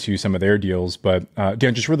into some of their deals. But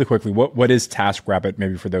Dan, just really quickly, what is TaskRabbit,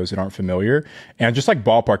 maybe for those that aren't familiar? And just like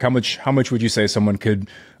ballpark, how much would you say someone could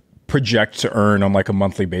project to earn on like a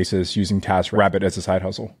monthly basis using TaskRabbit as a side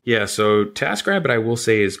hustle? Yeah, so TaskRabbit, I will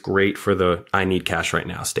say, is great for the I need cash right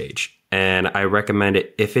now stage. And I recommend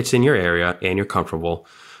it if it's in your area and you're comfortable.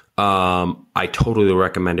 I totally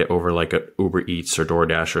recommend it over like a Uber Eats or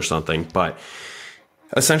DoorDash or something. But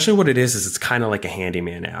essentially what it is it's kind of like a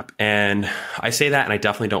handyman app. And I say that, and I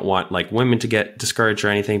definitely don't want like women to get discouraged or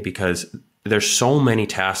anything, because there's so many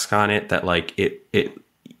tasks on it that like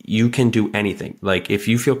you can do anything. Like if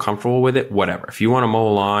you feel comfortable with it, whatever. If you want to mow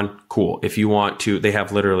a lawn, cool. If you want to, they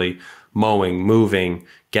have literally mowing, moving,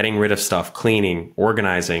 getting rid of stuff, cleaning,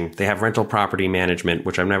 organizing. They have rental property management,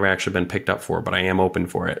 which I've never actually been picked up for, but I am open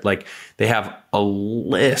for it. Like they have a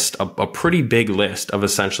list, a pretty big list of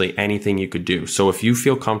essentially anything you could do. So if you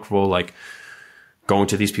feel comfortable, like going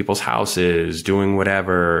to these people's houses, doing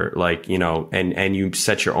whatever, like, and you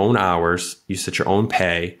set your own hours, you set your own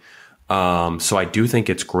pay. So I do think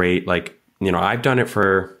it's great. Like, I've done it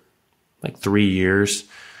for like 3 years,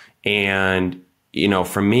 and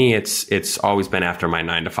for me, it's always been after my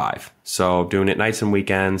 9 to 5. So doing it nights and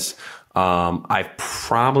weekends. I've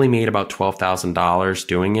probably made about $12,000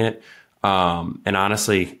 doing it. And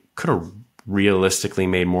honestly, could have realistically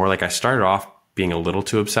made more. Like I started off being a little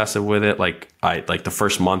too obsessive with it. Like the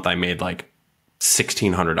first month I made like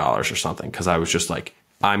 $1,600 or something. Cause I was just like,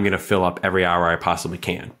 I'm going to fill up every hour I possibly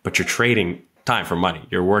can, but you're trading time for money.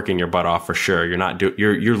 You're working your butt off for sure.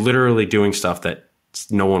 You're literally doing stuff that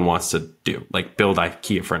no one wants to do, like build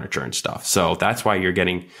IKEA furniture and stuff. So that's why you're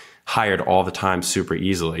getting hired all the time super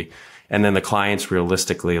easily. And then the clients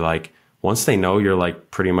realistically, like once they know you're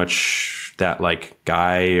like pretty much that like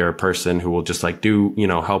guy or person who will just like do,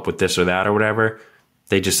 help with this or that or whatever,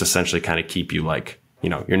 they just essentially kind of keep you like,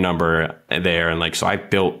 your number there. And like, so I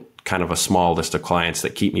built kind of a small list of clients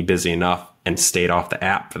that keep me busy enough and stayed off the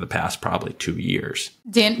app for the past probably 2 years.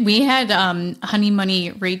 Dan, we had Honey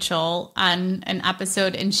Money Rachel on an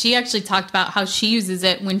episode, and she actually talked about how she uses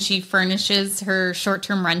it when she furnishes her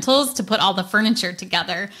short-term rentals to put all the furniture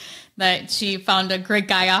together. That she found a great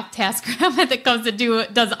guy off TaskRabbit that comes to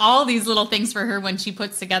does all these little things for her when she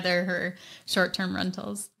puts together her short-term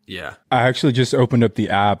rentals. Yeah. I actually just opened up the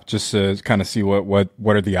app just to kind of see what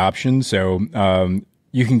are the options. So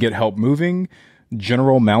you can get help moving,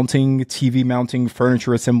 general mounting, TV mounting,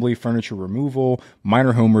 furniture assembly, furniture removal,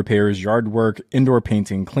 minor home repairs, yard work, indoor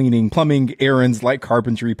painting, cleaning, plumbing, errands, light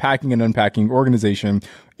carpentry, packing and unpacking, organization,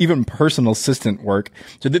 even personal assistant work.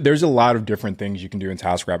 So there's a lot of different things you can do in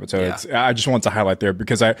TaskRabbit. So I just want to highlight there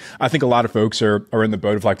because I think a lot of folks are in the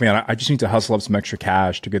boat of like, man, I just need to hustle up some extra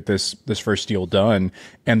cash to get this first deal done.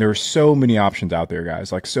 And there are so many options out there,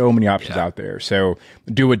 guys, like so many options out there. So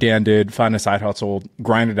do what Dan did, find a side hustle,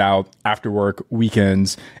 grind it out after work,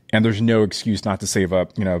 weekends, and there's no excuse not to save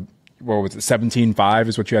up, what was it, 17.5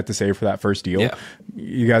 is what you had to save for that first deal. Yeah.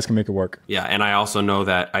 You guys can make it work. Yeah. And I also know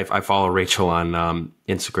that I follow Rachel on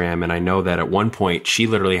Instagram, and I know that at one point she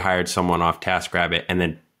literally hired someone off TaskRabbit and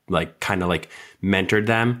then like kind of like mentored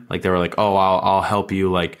them. Like they were like, oh, I'll help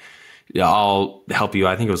you. Like I'll help you.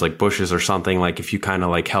 I think it was like bushes or something. Like if you kind of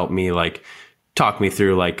like help me, like talk me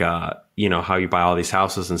through like, how you buy all these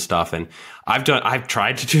houses and stuff. And I've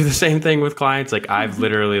tried to do the same thing with clients. Like I've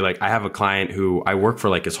literally like, I have a client who I work for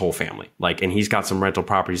like his whole family, like, and he's got some rental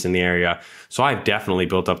properties in the area. So I've definitely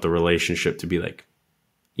built up the relationship to be like,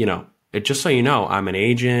 just so you know, I'm an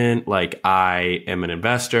agent. Like I am an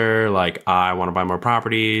investor. Like I want to buy more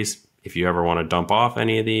properties. If you ever want to dump off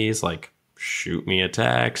any of these, like shoot me a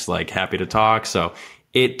text, like happy to talk. So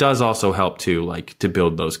it does also help to like to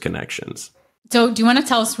build those connections. So do you want to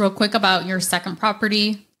tell us real quick about your second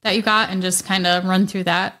property that you got and just kind of run through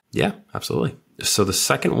that? Yeah, absolutely. So the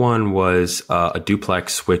second one was a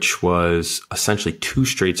duplex, which was essentially 2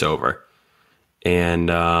 streets over. And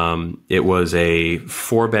it was a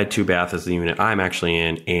 4-bed, 2-bath is the unit I'm actually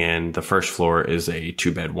in. And the first floor is a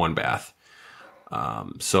 2-bed, 1-bath.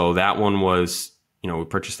 So that one was, we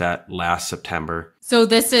purchased that last September. So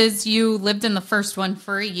this is, you lived in the first one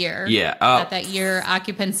for a year. Yeah. At that year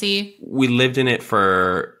occupancy. We lived in it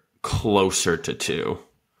for closer to 2.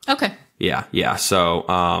 Okay. Yeah. Yeah. So,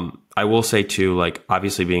 I will say too, like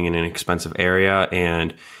obviously being in an expensive area,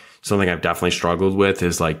 and something I've definitely struggled with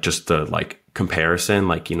is like just the like comparison.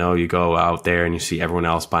 Like, you go out there and you see everyone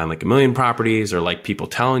else buying like 1 million properties, or like people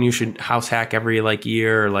telling you should house hack every like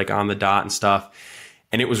year or like on the dot and stuff.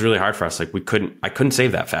 And it was really hard for us. Like I couldn't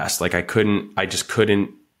save that fast. Like I just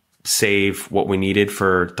couldn't save what we needed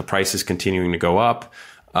for the prices continuing to go up.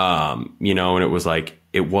 And it was like,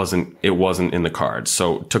 it wasn't in the cards.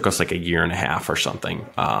 So it took us like 1.5 years or something.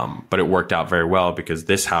 But it worked out very well because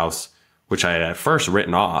this house, which I had at first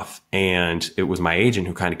written off, and it was my agent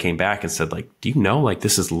who kind of came back and said like, do you know, like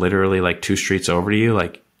this is literally like 2 streets over to you.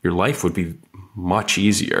 Like your life would be much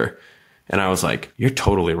easier. And I was like, you're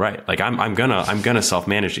totally right. Like I'm gonna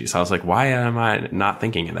self-manage these. I was like, why am I not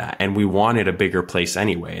thinking of that? And we wanted a bigger place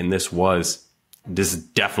anyway. And this is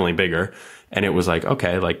definitely bigger. And it was like,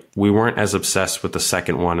 okay, like we weren't as obsessed with the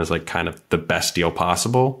second one as like kind of the best deal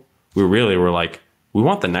possible. We really were like, we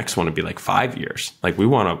want the next one to be like 5 years. Like we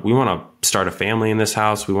want to start a family in this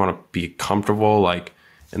house. We want to be comfortable. Like,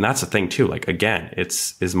 and that's the thing too. Like, again,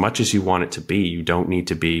 it's as much as you want it to be, you don't need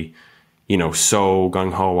to be, so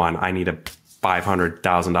gung ho on, I need a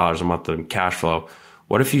 $500,000 a month in cash flow.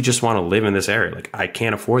 What if you just want to live in this area? Like I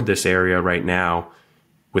can't afford this area right now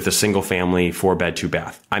with a single family 4-bed,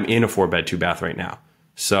 2-bath. I'm in a 4-bed, 2-bath right now.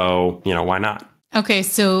 So, why not? Okay.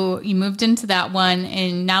 So you moved into that one,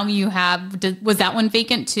 and now you was that one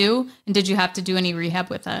vacant too? And did you have to do any rehab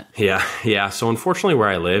with it? Yeah. Yeah. So unfortunately where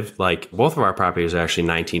I live, like both of our properties are actually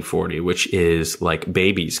 1940, which is like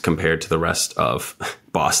babies compared to the rest of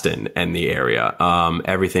Boston and the area.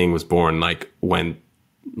 Everything was born like when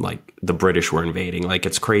like the British were invading. Like,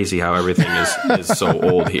 it's crazy how everything is so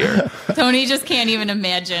old here. Tony just can't even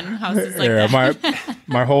imagine houses like that.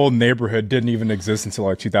 my whole neighborhood didn't even exist until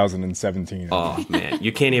like 2017. Oh man,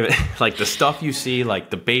 you can't even, like, the stuff you see, like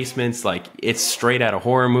the basements, like it's straight out of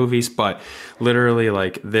horror movies. But literally,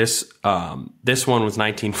 like this one was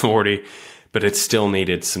 1940, but it still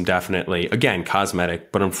needed some, definitely, again,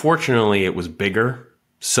 cosmetic, but unfortunately it was bigger.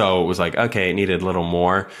 So it was like, okay, it needed a little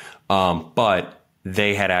more. But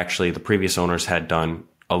they had actually, the previous owners had done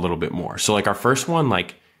a little bit more. So like our first one,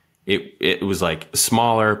 like it was like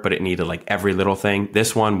smaller, but it needed like every little thing.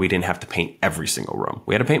 This one, we didn't have to paint every single room.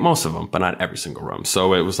 We had to paint most of them, but not every single room.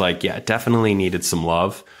 So it was like, yeah, it definitely needed some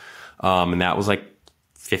love. And that was like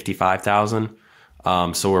 55,000.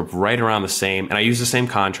 So we're right around the same, and I used the same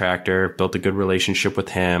contractor, built a good relationship with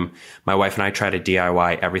him. My wife and I try to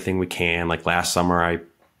DIY everything we can. Like last summer, I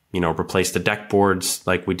replace the deck boards.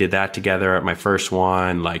 Like we did that together at my first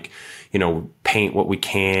one, like, paint what we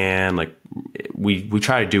can. Like we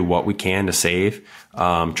try to do what we can to save.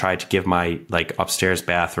 Tried to give my like upstairs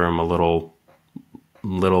bathroom a little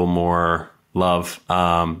more love.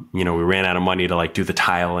 We ran out of money to like do the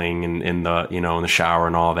tiling and in the, in the shower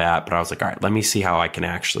and all that. But I was like, all right, let me see how I can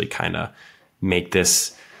actually kind of make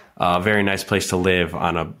this a very nice place to live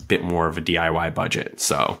on a bit more of a DIY budget.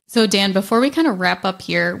 So Dan, before we kind of wrap up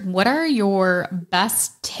here, what are your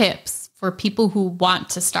best tips for people who want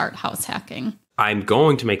to start house hacking? I'm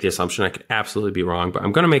going to make the assumption, I could absolutely be wrong, but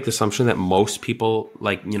I'm going to make the assumption that most people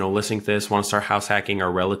like, listening to this want to start house hacking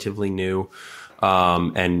are relatively new,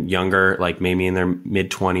 and younger, like maybe in their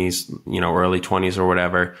mid 20s, early 20s or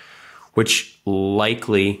whatever, which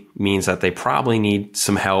likely means that they probably need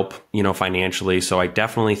some help, financially. So I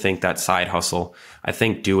definitely think that side hustle, I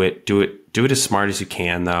think do it as smart as you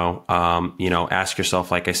can though. Ask yourself,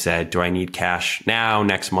 like I said, do I need cash now,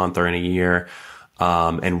 next month, or in a year?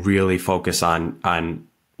 And really focus on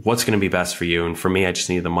what's going to be best for you. And for me, I just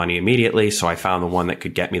needed the money immediately. So I found the one that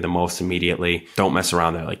could get me the most immediately. Don't mess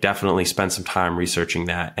around there. Like definitely spend some time researching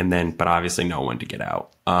that. And then, but obviously know when to get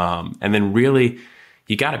out. And then really,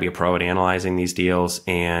 you got to be a pro at analyzing these deals.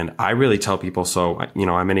 And I really tell people, so,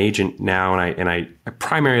 I'm an agent now and I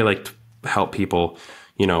primarily like to help people,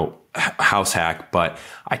 house hack, but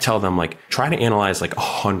I tell them like, try to analyze like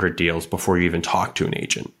 100 deals before you even talk to an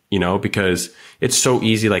agent, because it's so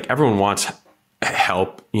easy. Like everyone wants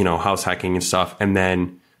help, house hacking and stuff. And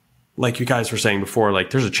then like you guys were saying before, like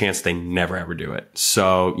there's a chance they never ever do it.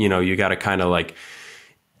 So, you got to kind of like,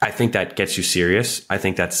 I think that gets you serious. I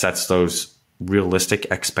think that sets those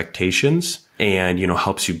realistic expectations and,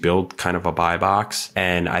 helps you build kind of a buy box.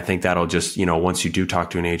 And I think that'll just, once you do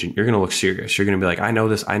talk to an agent, you're going to look serious. You're going to be like, I know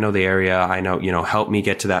this, I know the area, I know, help me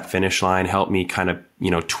get to that finish line, help me kind of,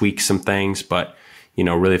 tweak some things, but,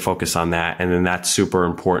 really focus on that. And then that's super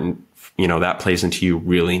important. That plays into you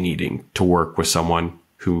really needing to work with someone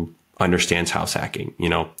who understands house hacking,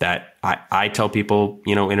 that I tell people,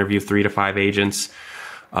 interview 3 to 5 agents.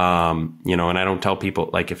 And I don't tell people,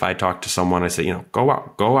 like, if I talk to someone, I say, go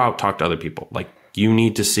out, talk to other people. Like, you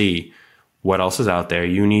need to see what else is out there.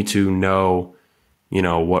 You need to know,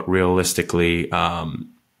 what realistically,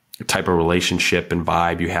 type of relationship and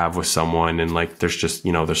vibe you have with someone. And like, there's just,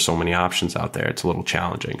 there's so many options out there. It's a little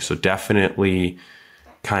challenging. So definitely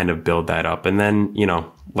kind of build that up and then,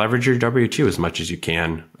 leverage your W-2 as much as you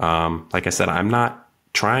can. Like I said, I'm not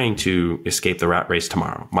trying to escape the rat race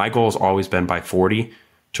tomorrow. My goal has always been by 40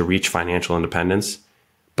 to reach financial independence,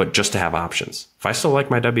 but just to have options. If I still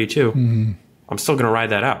like my W-2, I'm still going to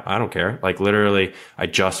ride that out. I don't care. Like literally, I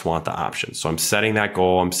just want the options. So I'm setting that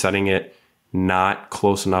goal. I'm setting it not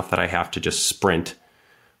close enough that I have to just sprint,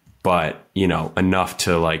 but enough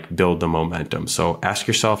to like build the momentum. So ask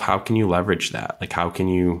yourself, how can you leverage that? Like, how can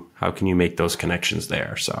you make those connections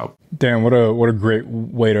there? So Dan, what a great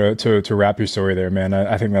way to wrap your story there, man.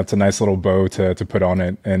 I think that's a nice little bow to put on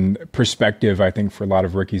it and perspective, I think, for a lot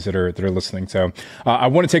of rookies that are listening. So I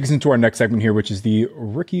want to take us into our next segment here, which is the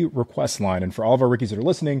rookie request line. And for all of our rookies that are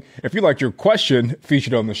listening, if you like your question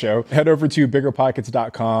featured on the show, head over to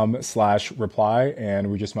biggerpockets.com/reply, and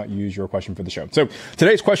we just might use your question for the show. So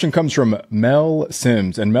today's question comes from Mel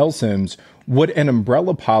Sims, and Mel Sims, would an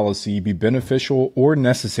umbrella policy be beneficial or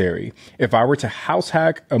necessary if I were to house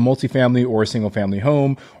hack a multifamily or a single family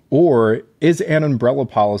home, or is an umbrella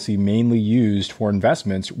policy mainly used for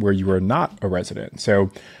investments where you are not a resident?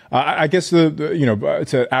 So I guess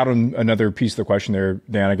to add on another piece of the question there,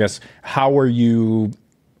 Dan, I guess, how are you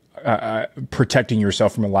protecting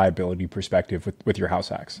yourself from a liability perspective with your house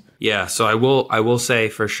hacks? Yeah, so I will say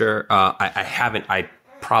for sure, I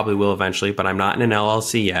probably will eventually, but I'm not in an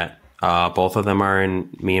LLC yet. Both of them are in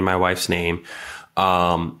me and my wife's name.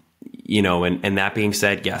 And that being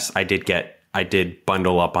said, yes, I did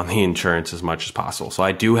bundle up on the insurance as much as possible. So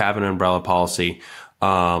I do have an umbrella policy.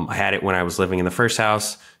 I had it when I was living in the first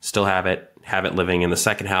house, still have it living in the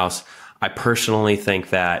second house. I personally think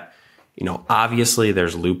that, obviously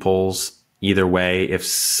there's loopholes either way. If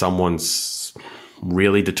someone's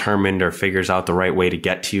really determined or figures out the right way to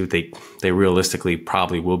get to you, they realistically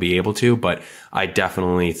probably will be able to. But I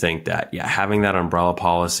definitely think that, having that umbrella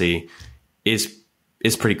policy is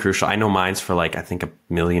pretty crucial. I know mine's for I think $1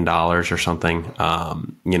 million or something.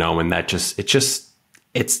 And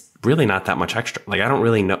it's really not that much extra. I don't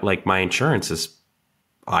really know, my insurance is,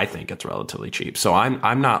 I think it's relatively cheap. So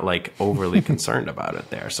I'm not overly concerned about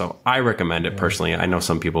it there. So I recommend it personally. I know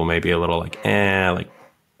some people may be a little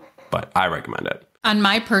but I recommend it. On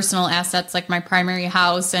my personal assets, like my primary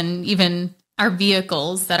house and even our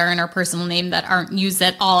vehicles that are in our personal name that aren't used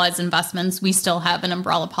at all as investments, we still have an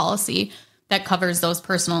umbrella policy that covers those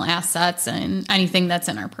personal assets and anything that's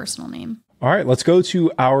in our personal name. All right, let's go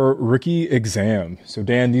to our rookie exam. So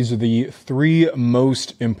Dan, these are the 3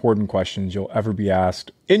 most important questions you'll ever be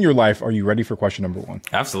asked in your life. Are you ready for question number 1?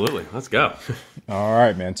 Absolutely. Let's go. All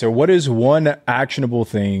right, man. So what is one actionable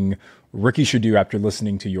thing rookies should do after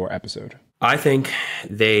listening to your episode? I think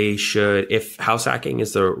they should, if house hacking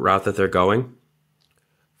is the route that they're going,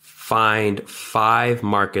 find 5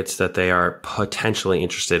 markets that they are potentially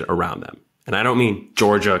interested around them. And I don't mean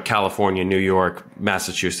Georgia, California, New York,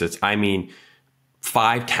 Massachusetts. I mean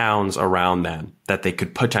 5 towns around them that they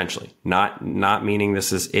could potentially, not meaning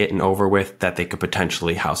this is it and over with, that they could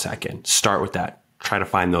potentially house hack in. Start with that. Try to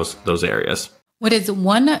find those areas. What is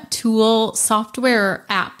one tool, software, or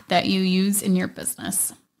app that you use in your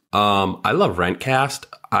business? I love Rentcast.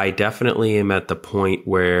 I definitely am at the point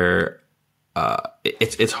where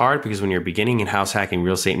it's hard because when you're beginning in house hacking,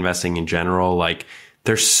 real estate investing in general,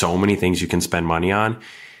 there's so many things you can spend money on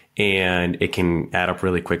and it can add up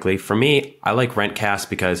really quickly. For me, I like Rentcast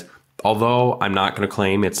because although I'm not going to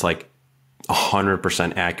claim it's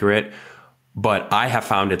 100% accurate, but I have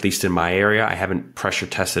found, at least in my area, I haven't pressure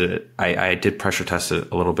tested it. I did pressure test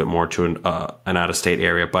it a little bit more to an out-of-state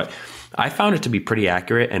area, but I found it to be pretty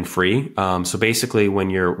accurate and free. So basically when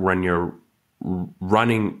you're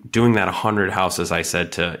doing that 100 houses, I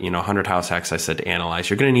said to, 100 house hacks, I said to analyze,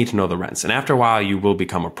 you're going to need to know the rents. And after a while, you will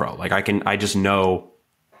become a pro. I just know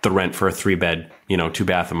the rent for a 3-bed,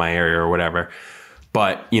 2-bath in my area or whatever.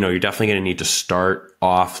 But, you're definitely going to need to start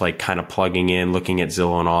off kind of plugging in, looking at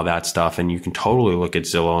Zillow and all that stuff. And you can totally look at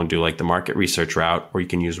Zillow and do the market research route, or you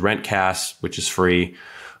can use Rentcast, which is free.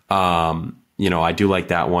 I do like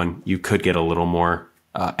that one. You could get a little more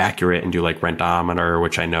accurate and do Rentometer,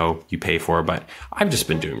 which I know you pay for, but I've just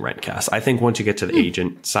been doing Rentcast. I think once you get to the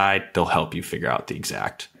agent side, they'll help you figure out the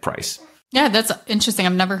exact price. Yeah, that's interesting.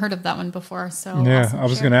 I've never heard of that one before. So yeah, awesome. I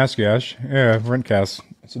was going to ask you, Ash. Yeah, Rentcast.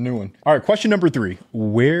 It's a new one. All right, question number 3.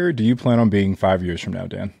 Where do you plan on being 5 years from now,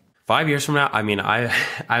 Dan? 5 years from now, I mean,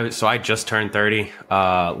 I just turned 30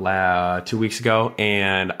 2 weeks ago,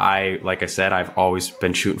 and like I said, I've always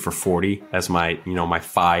been shooting for 40 as my my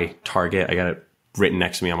FI target. I got it written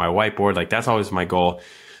next to me on my whiteboard. That's always my goal.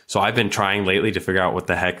 So I've been trying lately to figure out what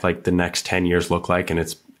the heck the next 10 years look like, and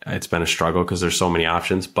it's been a struggle because there's so many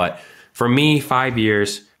options. But for me, 5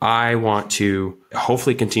 years, I want to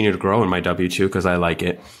hopefully continue to grow in my W-2 because I like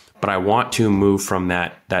it. But I want to move from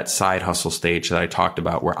that side hustle stage that I talked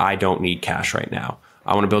about where I don't need cash right now.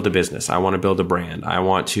 I want to build a business. I want to build a brand. I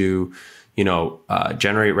want to,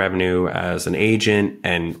 generate revenue as an agent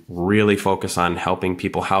and really focus on helping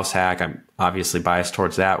people house hack. I'm obviously biased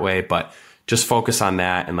towards that way, but just focus on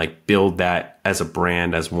that and build that as a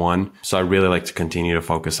brand as one. So I really like to continue to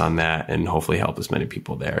focus on that and hopefully help as many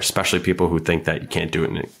people there, especially people who think that you can't do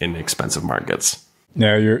it in expensive markets.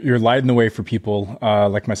 No, you're lighting the way for people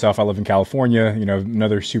like myself. I live in California,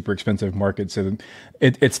 another super expensive market. So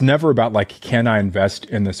it's never about can I invest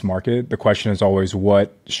in this market? The question is always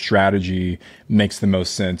what strategy makes the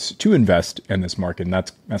most sense to invest in this market. And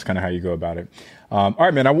that's kind of how you go about it. All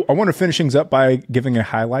right, man, I want to finish things up by giving a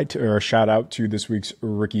highlight or a shout out to this week's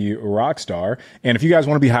Rookie Rockstar. And if you guys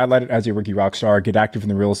want to be highlighted as a Rookie Rockstar, get active in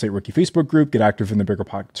the Real Estate Rookie Facebook group, get active in the Bigger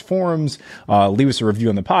Pockets forums, leave us a review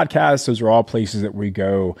on the podcast. Those are all places that we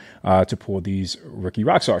go to pull these Rookie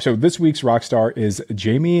Rockstar. So this week's Rockstar is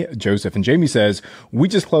Jamie Joseph. And Jamie says, we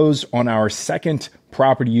just closed on our second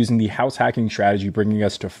property using the house hacking strategy, bringing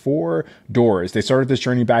us to 4 doors. They started this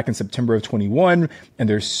journey back in September of 21, and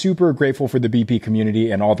they're super grateful for the BP community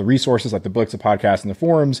and all the resources like the books, the podcasts, and the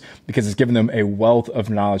forums, because it's given them a wealth of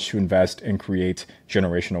knowledge to invest and create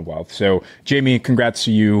generational wealth. So Jamie, congrats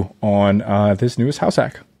to you on this newest house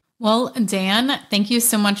hack. Well, Dan, thank you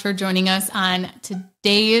so much for joining us on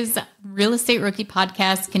today's Real Estate Rookie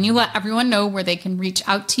podcast. Can you let everyone know where they can reach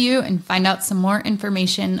out to you and find out some more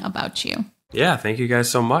information about you? Yeah, thank you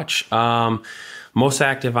guys so much. Most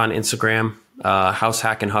active on Instagram. House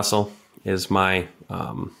Hack and Hustle is my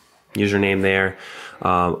username there.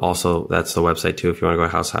 Also, that's the website too, if you want to go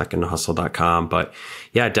to househackandhustle.com. But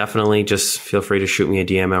yeah, definitely just feel free to shoot me a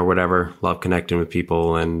DM or whatever. Love connecting with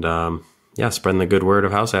people and spreading the good word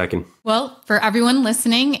of house hacking. Well, for everyone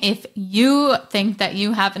listening, if you think that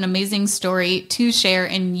you have an amazing story to share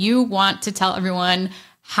and you want to tell everyone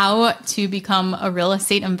how to become a real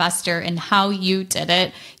estate investor and how you did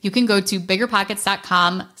it, you can go to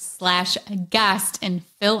biggerpockets.com/guest and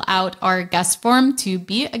fill out our guest form to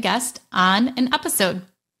be a guest on an episode.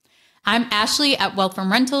 I'm Ashley at Wealth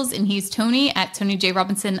from Rentals, and he's Tony at Tony J.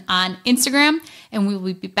 Robinson on Instagram, and we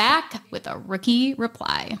will be back with a rookie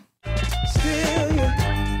reply. Still